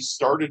basically they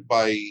started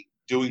by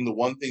doing the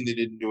one thing they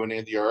didn't do in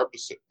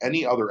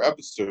any other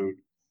episode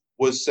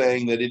was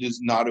saying that it is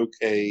not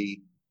okay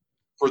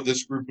for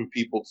this group of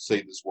people to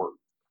say this word.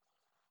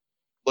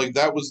 Like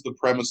that was the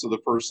premise of the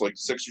first like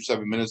 6 or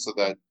 7 minutes of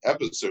that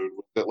episode,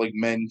 that like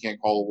men can't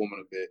call a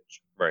woman a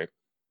bitch. Right.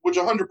 Which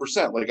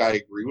 100%, like I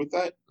agree with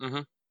that.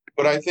 Mm-hmm.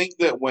 But I think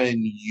that when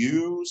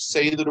you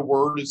say that a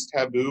word is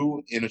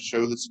taboo in a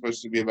show that's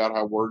supposed to be about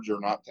how words are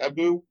not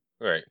taboo,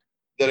 Right.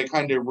 that it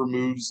kind of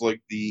removes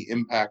like the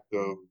impact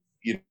of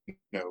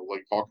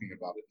like talking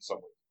about it in some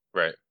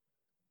way. Right.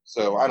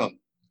 So I don't.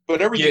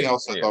 But everything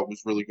else I yeah. thought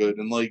was really good,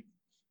 and like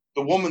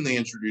the woman they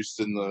introduced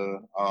in the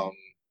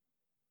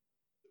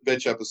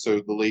bitch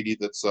episode, the lady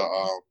that's a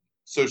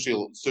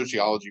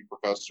sociology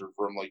professor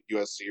from like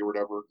USC or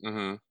whatever,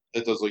 Mm-hmm.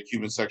 that does like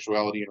human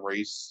sexuality and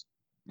race.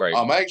 Right.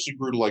 I actually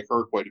grew to like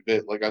her quite a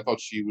bit. Like I thought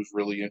she was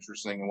really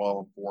interesting and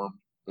well informed,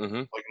 Mm-hmm.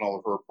 like in all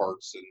of her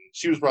parts, and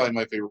she was probably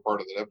my favorite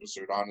part of that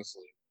episode,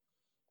 honestly.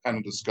 Kind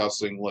of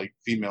discussing like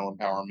female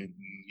empowerment and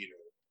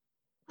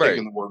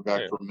taking the word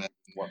back from men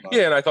and whatnot.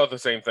 Yeah, and I thought the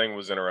same thing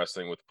was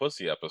interesting with the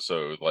Pussy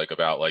episode, like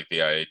about like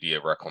the idea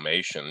of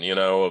reclamation,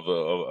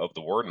 of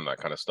the word and that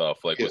kind of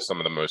stuff. Like with some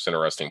of the most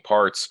interesting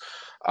parts.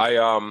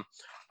 I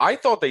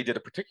thought they did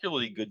a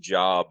particularly good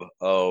job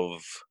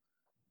of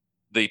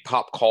the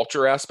pop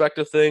culture aspect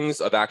of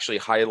things, of actually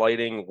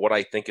highlighting what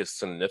I think is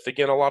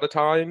significant a lot of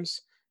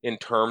times in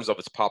terms of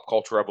its pop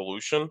culture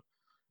evolution,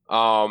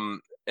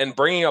 and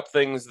bringing up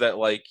things that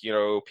like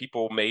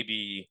people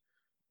maybe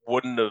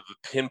wouldn't have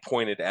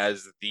pinpointed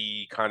as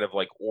the kind of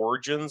like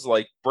origins,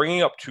 like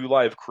bringing up Two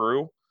Live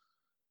Crew,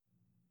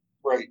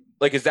 right?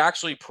 Like is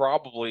actually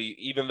probably,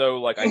 even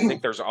though like I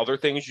think there's other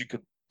things you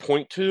could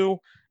point to,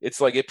 it's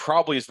like it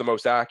probably is the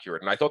most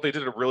accurate. And I thought they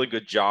did a really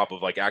good job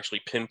of like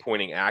actually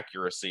pinpointing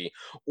accuracy,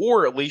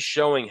 or at least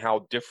showing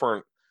how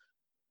different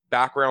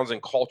backgrounds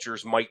and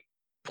cultures might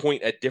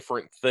point at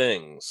different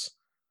things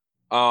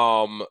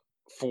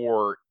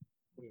for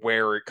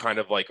where it kind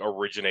of like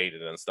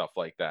originated and stuff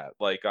like that.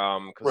 Like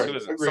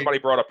because somebody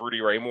brought up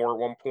Rudy Ray Moore at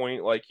one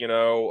point, like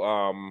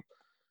and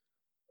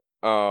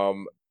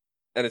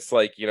it's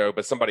like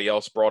but somebody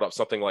else brought up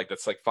something like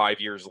that's like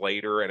 5 years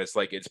later, and it's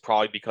like it's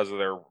probably because of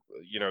their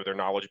their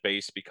knowledge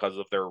base, because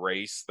of their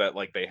race, that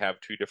like they have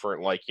two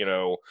different like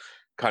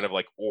kind of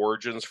like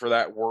origins for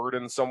that word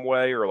in some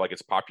way, or like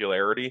its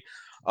popularity.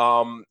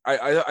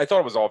 I thought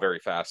it was all very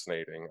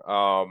fascinating.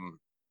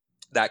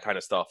 That kind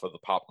of stuff of the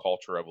pop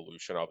culture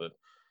evolution of it.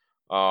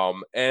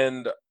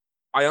 And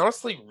I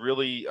honestly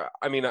really,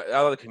 I mean, out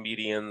of the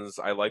comedians,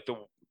 I like the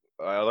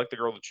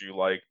girl that you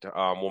liked,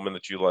 woman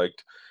that you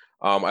liked.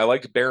 I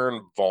liked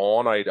Baron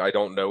Vaughn. I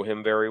don't know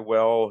him very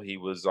well. He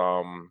was See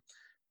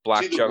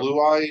the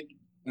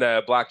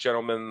blue-eyed? black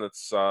gentleman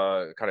that's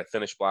kind of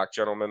thinnish black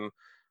gentleman.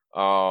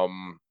 I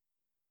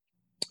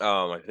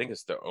think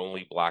it's the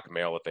only black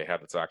male that they have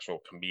that's actual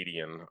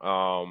comedian. That's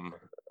on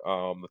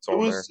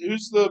there.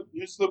 Who's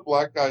the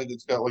black guy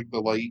that's got like the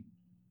light?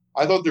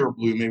 I thought they were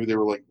blue. Maybe they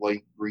were like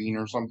light green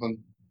or something.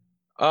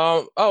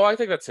 Oh, I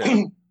think that's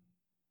him.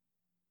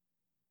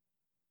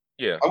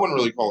 Yeah. I wouldn't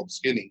really call him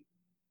skinny.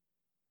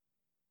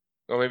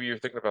 Oh, maybe you're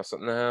thinking about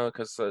something. No,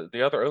 because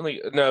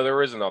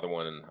there is another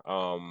one.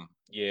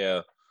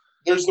 Yeah.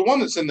 There's the one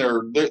that's in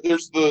there.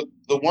 There's the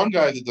one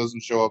guy that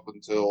doesn't show up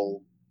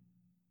until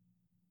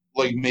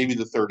like maybe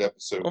the third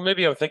episode. Well,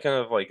 maybe I'm thinking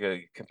of like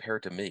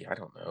compared to me. I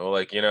don't know,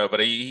 like but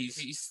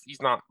he's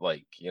not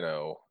like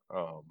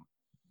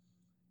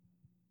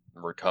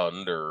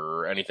rotund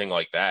or anything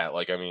like that.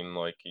 Like I mean,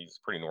 like he's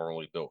a pretty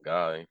normally built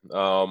guy.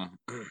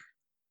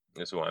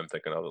 Is who I'm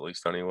thinking of, at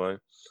least anyway.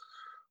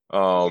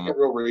 I'm a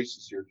real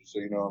racist here, just so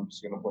you know. I'm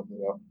just gonna point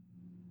that out.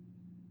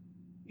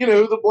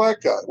 The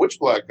black guy. Which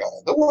black guy?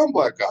 The one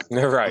black guy.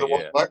 Right. The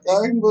one black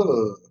guy.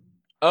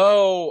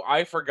 Oh,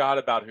 I forgot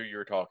about who you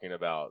were talking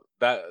about.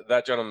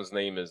 That gentleman's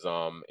name is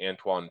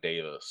Antoine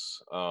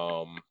Davis.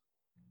 That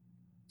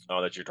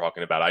you're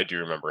talking about. I do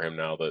remember him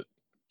now that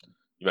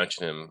you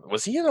mentioned him.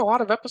 Was he in a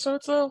lot of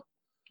episodes though?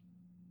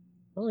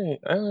 I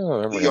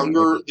don't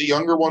remember. The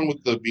younger one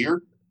with the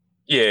beard.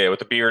 Yeah, with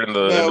the beard and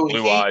the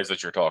blue eyes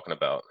that you're talking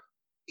about.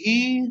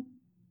 The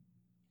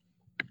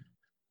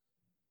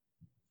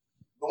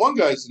one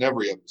guy's in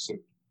every episode.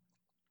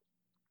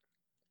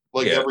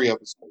 Every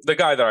episode. The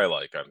guy that I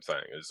like, I'm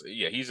saying, is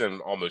he's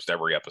in almost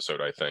every episode,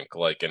 I think.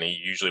 Like, and he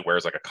usually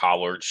wears like a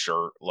collared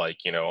shirt, like,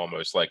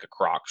 almost like a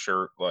Croc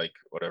shirt, like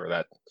whatever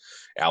that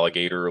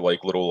alligator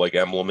like little like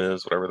emblem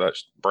is, whatever that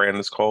brand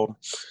is called.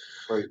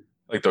 Right.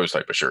 Like those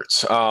type of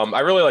shirts. I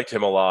really liked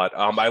him a lot.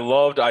 I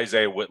loved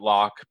Isaiah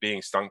Whitlock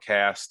being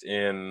stuntcast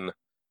in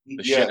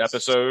the shit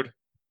episode.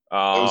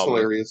 That was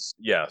hilarious.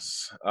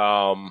 Yes.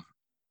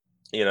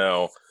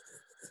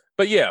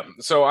 But yeah,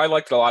 so I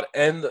liked it a lot.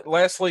 And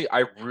lastly,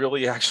 I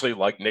really actually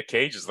like Nick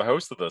Cage as the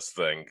host of this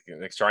thing.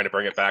 Nick's trying to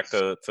bring it back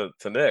to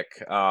Nick.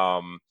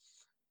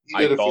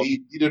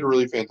 He did a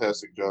really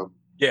fantastic job.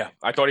 Yeah,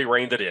 I thought he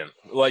reined it in,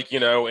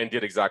 and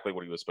did exactly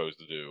what he was supposed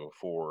to do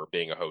for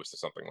being a host of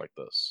something like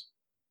this.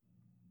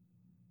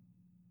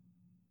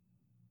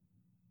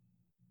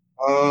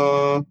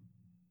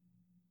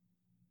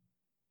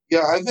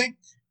 Yeah, I think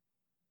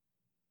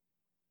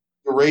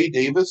Ray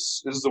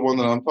Davis is the one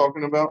that I'm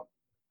talking about.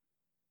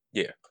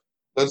 Yeah.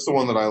 That's the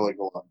one that I like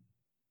a lot.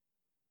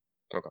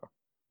 Okay.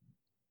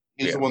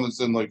 He's the one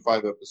that's in like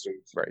 5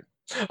 episodes. Right.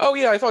 Oh,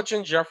 yeah, I thought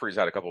Jen Jeffries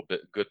had a couple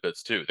good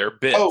bits, too. They're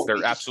bits.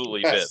 They're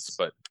absolutely bits,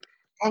 but...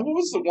 What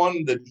was the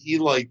one that he,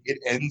 it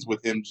ends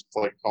with him just,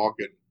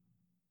 talking?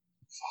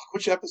 Fuck,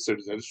 which episode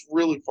is that? It's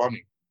really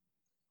funny.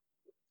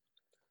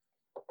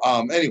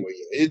 Anyway,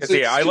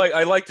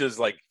 I liked his,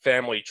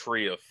 family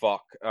tree of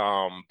fuck,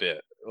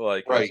 bit,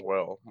 as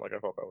well. I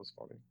thought that was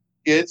funny.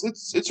 Yeah,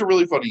 it's a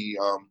really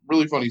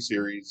funny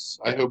series.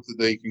 I hope that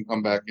they can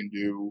come back and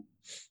do,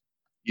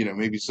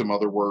 maybe some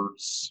other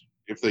words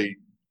if they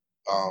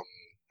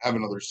have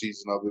another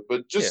season of it.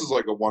 But just as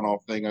a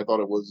one-off thing, I thought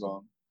it was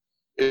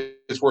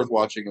it's worth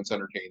watching. It's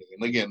entertaining,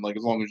 and again,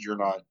 as long as you're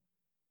not,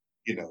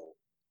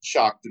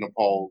 shocked and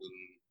appalled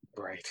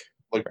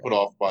and put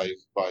off by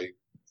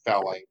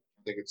foul language,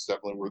 I think it's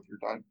definitely worth your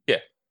time. Yeah,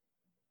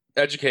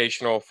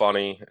 educational,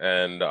 funny,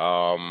 and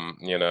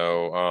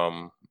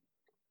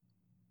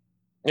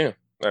yeah,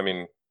 I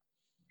mean,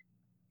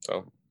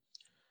 so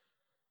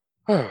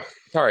all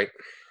right.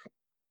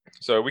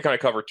 So we kind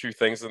of covered 2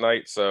 things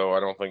tonight, so I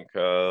don't think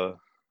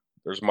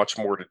there's much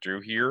more to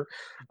do here.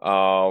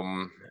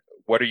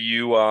 What are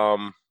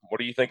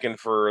you thinking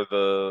for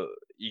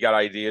you got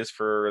ideas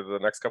for the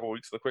next couple of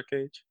weeks of the Quick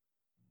Cage?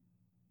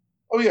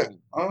 Oh yeah.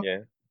 Yeah.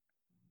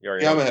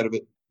 I'm ahead of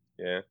it.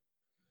 Yeah. You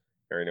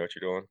already know what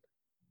you're doing.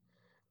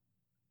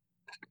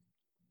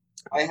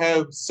 I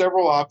have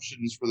several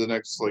options for the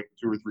next 2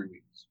 or 3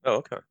 weeks. Oh,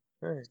 okay.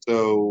 All right.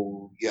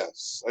 So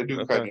yes, I do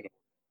kind of know.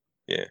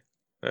 Yeah.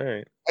 All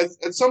right.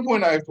 At some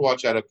point, I have to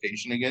watch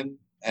Adaptation again,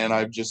 and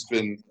I've just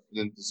been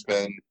to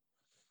spend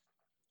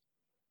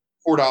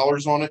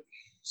 $4 on it.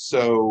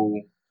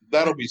 So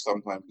that'll be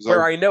sometime.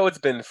 Where I know it's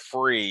been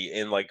free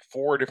in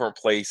 4 different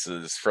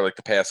places for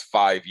the past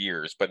 5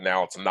 years, but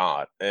now it's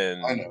not.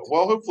 And I know.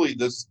 Well, hopefully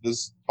this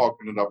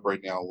talking it up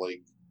right now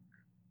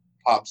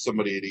pops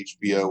somebody at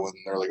HBO and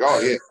they're like,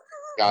 oh yeah,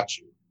 got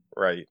you.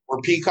 Right.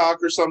 Or Peacock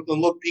or something.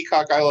 Look,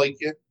 Peacock, I like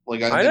you.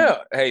 I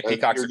know. Hey,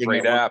 Peacock's a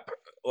great app.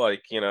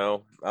 Peacock's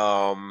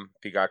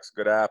a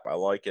good app. I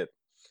like it.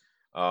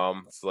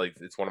 It's like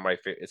it's one of my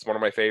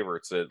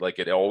favorites.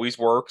 It always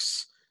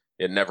works.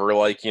 It never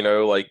like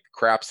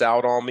craps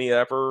out on me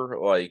ever.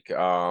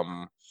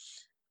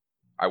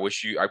 I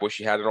wish you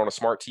had it on a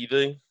smart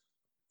TV.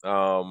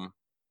 Because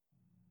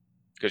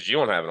you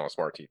don't have it on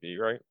smart TV,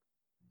 right?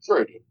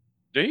 Sure I do.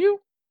 Do you?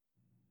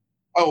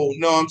 Oh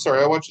no, I'm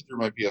sorry. I watch it through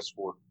my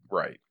PS4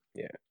 Right.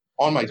 Yeah.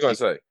 on my I was gonna TV.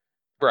 say,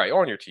 right,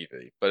 on your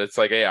TV. But it's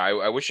like, yeah,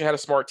 I wish you had a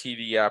smart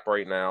TV app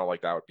right now.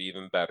 Like that would be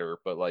even better.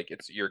 But like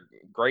it's your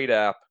great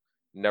app,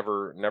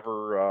 never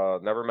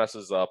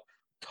messes up.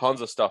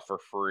 Tons of stuff for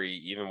free,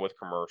 even with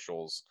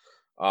commercials.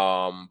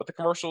 But the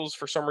commercials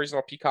for some reason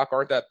on Peacock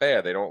aren't that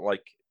bad. They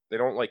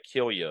don't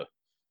kill you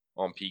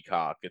on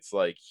Peacock. It's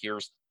like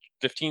here's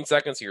 15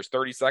 seconds, here's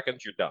 30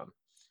 seconds, you're done.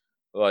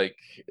 Like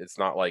it's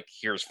not like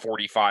here's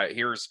 45,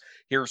 here's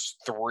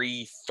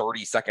three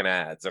 30-second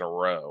ads in a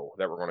row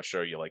that we're going to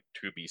show you, like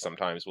Tubi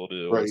sometimes will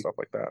do and Right. stuff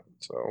like that.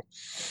 So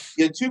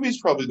Yeah, Tubi's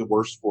probably the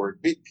worst for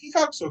it.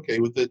 Peacock's okay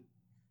with it.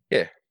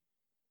 yeah.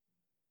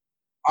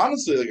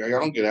 Honestly, like I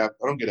don't get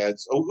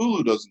ads. Oh,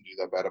 Hulu doesn't do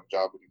that bad of a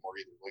job anymore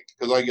either. Like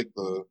because I get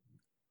the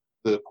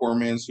poor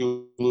man's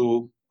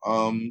Hulu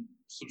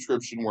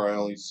subscription where I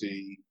only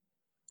see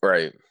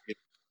Right.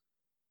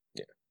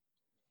 Yeah.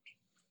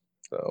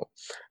 So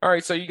all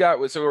right, so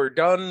we're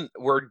done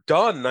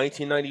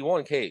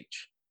 1991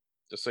 Cage.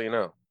 Just so you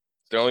know.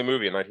 It's the only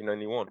movie in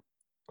 1991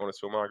 on his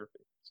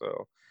filmography.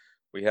 So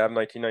we have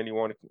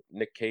 1991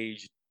 Nick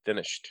Cage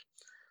finished.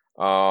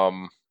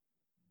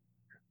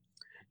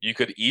 You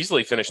could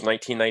easily finish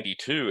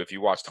 1992 if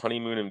you watched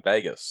Honeymoon in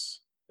Vegas,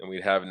 and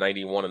we'd have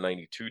 91 and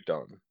 92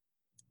 done.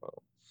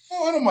 Oh,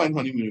 I don't mind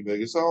Honeymoon in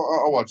Vegas.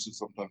 I'll watch it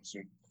sometime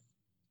soon.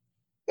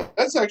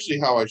 That's actually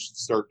how I should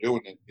start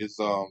doing it.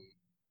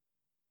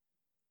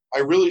 I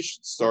really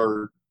should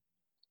start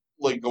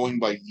like going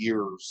by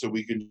year so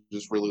we can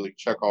just really like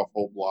check off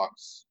whole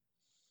blocks.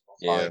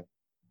 Yeah.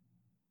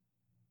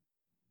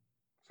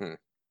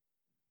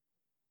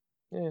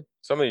 Yeah.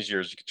 Some of these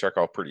years you can check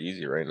off pretty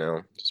easy right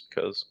now, just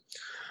because.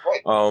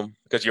 Right.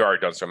 Because you already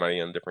done so many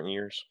in different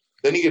years.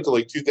 Then you get to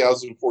like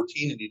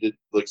 2014 and you did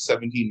like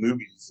 17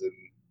 movies, and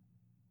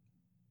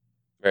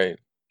right.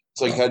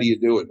 It's like, how do you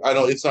do it? I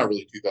don't. It's not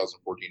really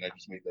 2014. I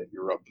just made that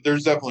year up. But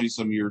there's definitely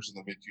some years in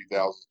the mid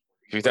 2000s.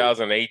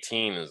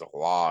 2018 is a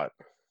lot.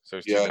 So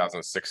it's Yeah.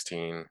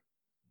 2016.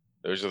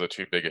 Those are the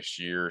two biggest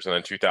years, and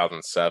then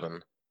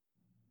 2007.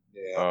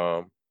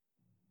 Yeah.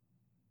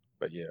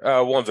 But yeah,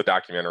 one's a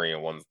documentary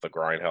and one's the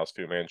Grindhouse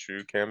Fu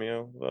Manchu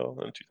cameo though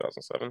in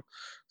 2007.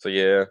 So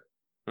yeah,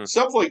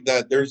 Stuff like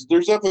that. There's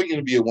definitely going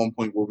to be at one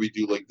point where we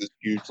do like this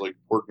huge like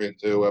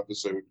portmanteau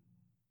episode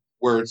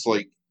where it's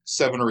like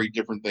 7 or 8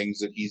 different things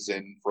that he's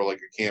in for like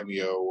a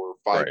cameo or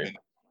 5 minutes.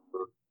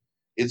 Or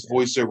it's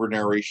voiceover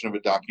narration of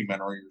a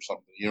documentary or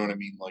something. You know what I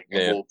mean? Like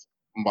we'll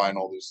combine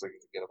all those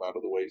things to get them out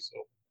of the way. So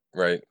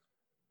right.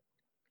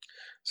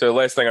 So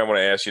last thing I want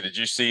to ask you: did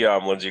you see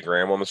Lindsey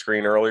Graham on the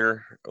screen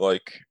earlier?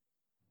 Like,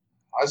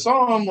 I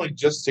saw him like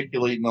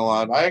gesticulating a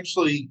lot.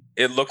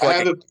 It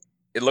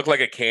looked like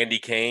a candy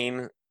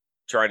cane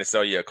trying to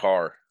sell you a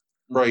car.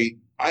 Right.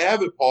 I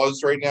have it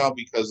paused right now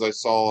because I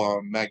saw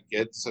Matt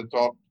Getz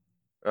talk.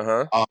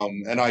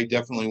 And I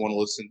definitely want to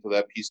listen to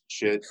that piece of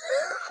shit,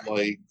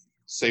 like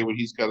say what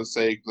he's got to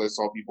say because I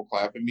saw people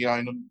clapping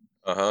behind him.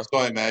 So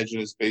I imagine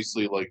it's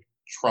basically like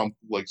Trump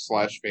like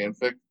 /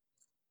 fanfic.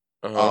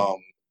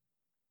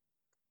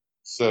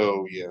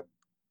 So yeah.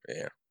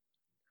 Yeah.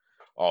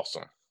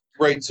 Awesome.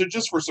 Right. So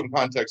just for some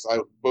context,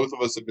 both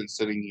of us have been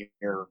sitting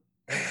here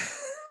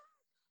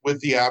with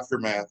the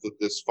aftermath of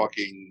this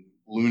fucking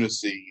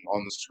lunacy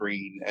on the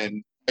screen,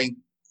 and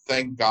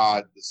thank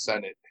God the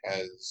Senate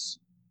has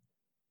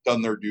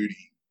done their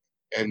duty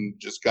and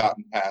just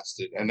gotten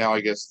past it. And now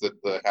I guess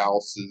that the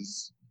House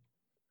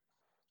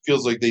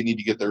feels like they need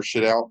to get their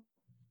shit out,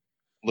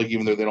 like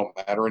even though they don't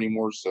matter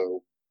anymore.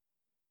 So,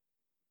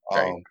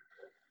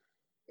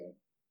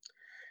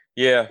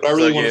 yeah. But I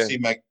really want to see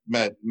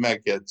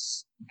Matt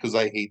Getz because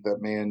I hate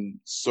that man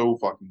so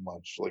fucking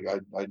much. Like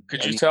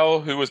Could you tell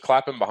who was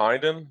clapping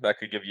behind him? That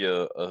could give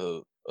you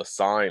a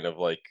sign of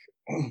like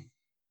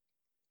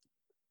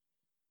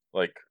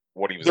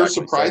what he was. They're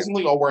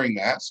surprisingly all wearing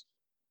masks.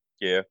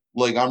 Yeah.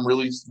 Like I'm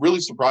really,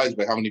 really surprised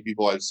by how many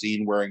people I've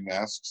seen wearing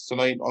masks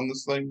tonight on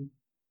this thing.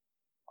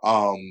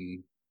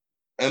 And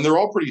they're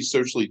all pretty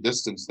socially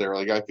distanced there.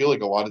 Like I feel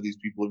like a lot of these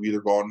people have either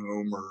gone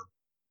home or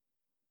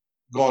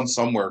gone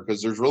somewhere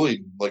because there's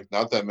really like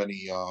not that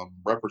many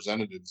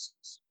representatives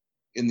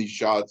in these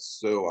shots.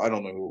 So I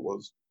don't know who it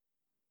was.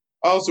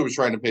 I also was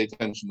trying to pay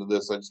attention to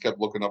this. I just kept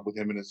looking up with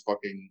him in his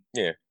fucking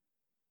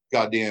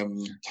goddamn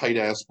tight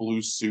ass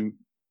blue suit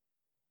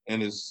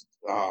and his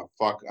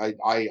fuck. I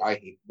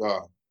hate.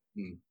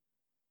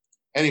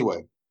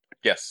 Anyway.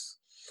 Yes.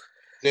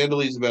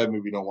 Sandalie's a bad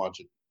movie. Don't watch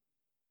it.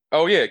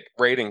 Oh yeah,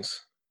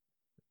 ratings,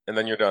 and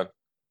then you're done.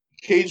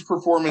 Cage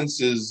performance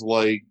is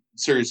like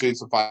seriously,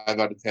 it's a 5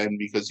 out of 10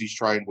 because he's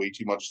trying way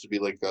too much to be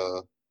like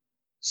a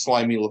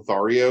slimy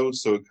Lothario,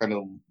 so it kind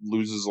of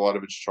loses a lot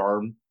of its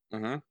charm.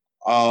 The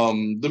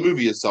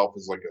movie itself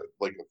is like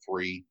a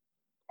 3.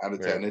 out of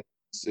Yeah. 10.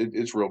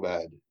 It's real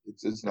bad.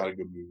 It's not a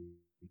good movie.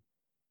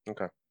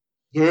 Okay.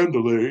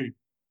 Zandali,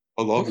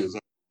 I love you,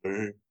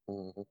 Zandali.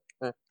 Mhm.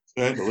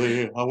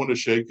 Zandali, I want to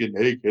shake you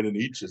naked and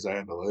eat you,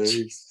 Zandali.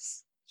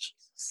 Jesus.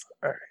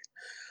 All right.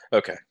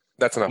 Okay.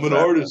 That's enough I'm of an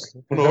that. artist.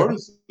 I'm an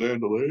artist,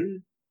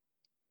 Zandali.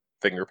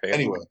 Finger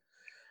painting. Anyway,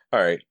 All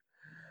right.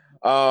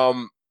 All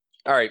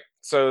right.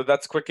 So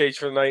that's Quick Gauge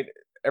for the night,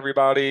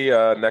 everybody.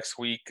 Next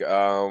week,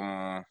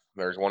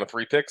 there's 1 of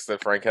 3 picks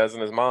that Frank has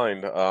in his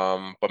mind.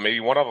 But maybe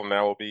one of them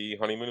now will be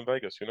Honeymoon in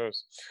Vegas. Who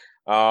knows?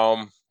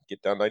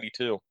 Get down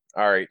 92.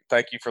 All right.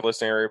 Thank you for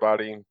listening,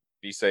 everybody.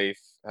 Be safe.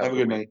 have a good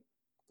good week. night.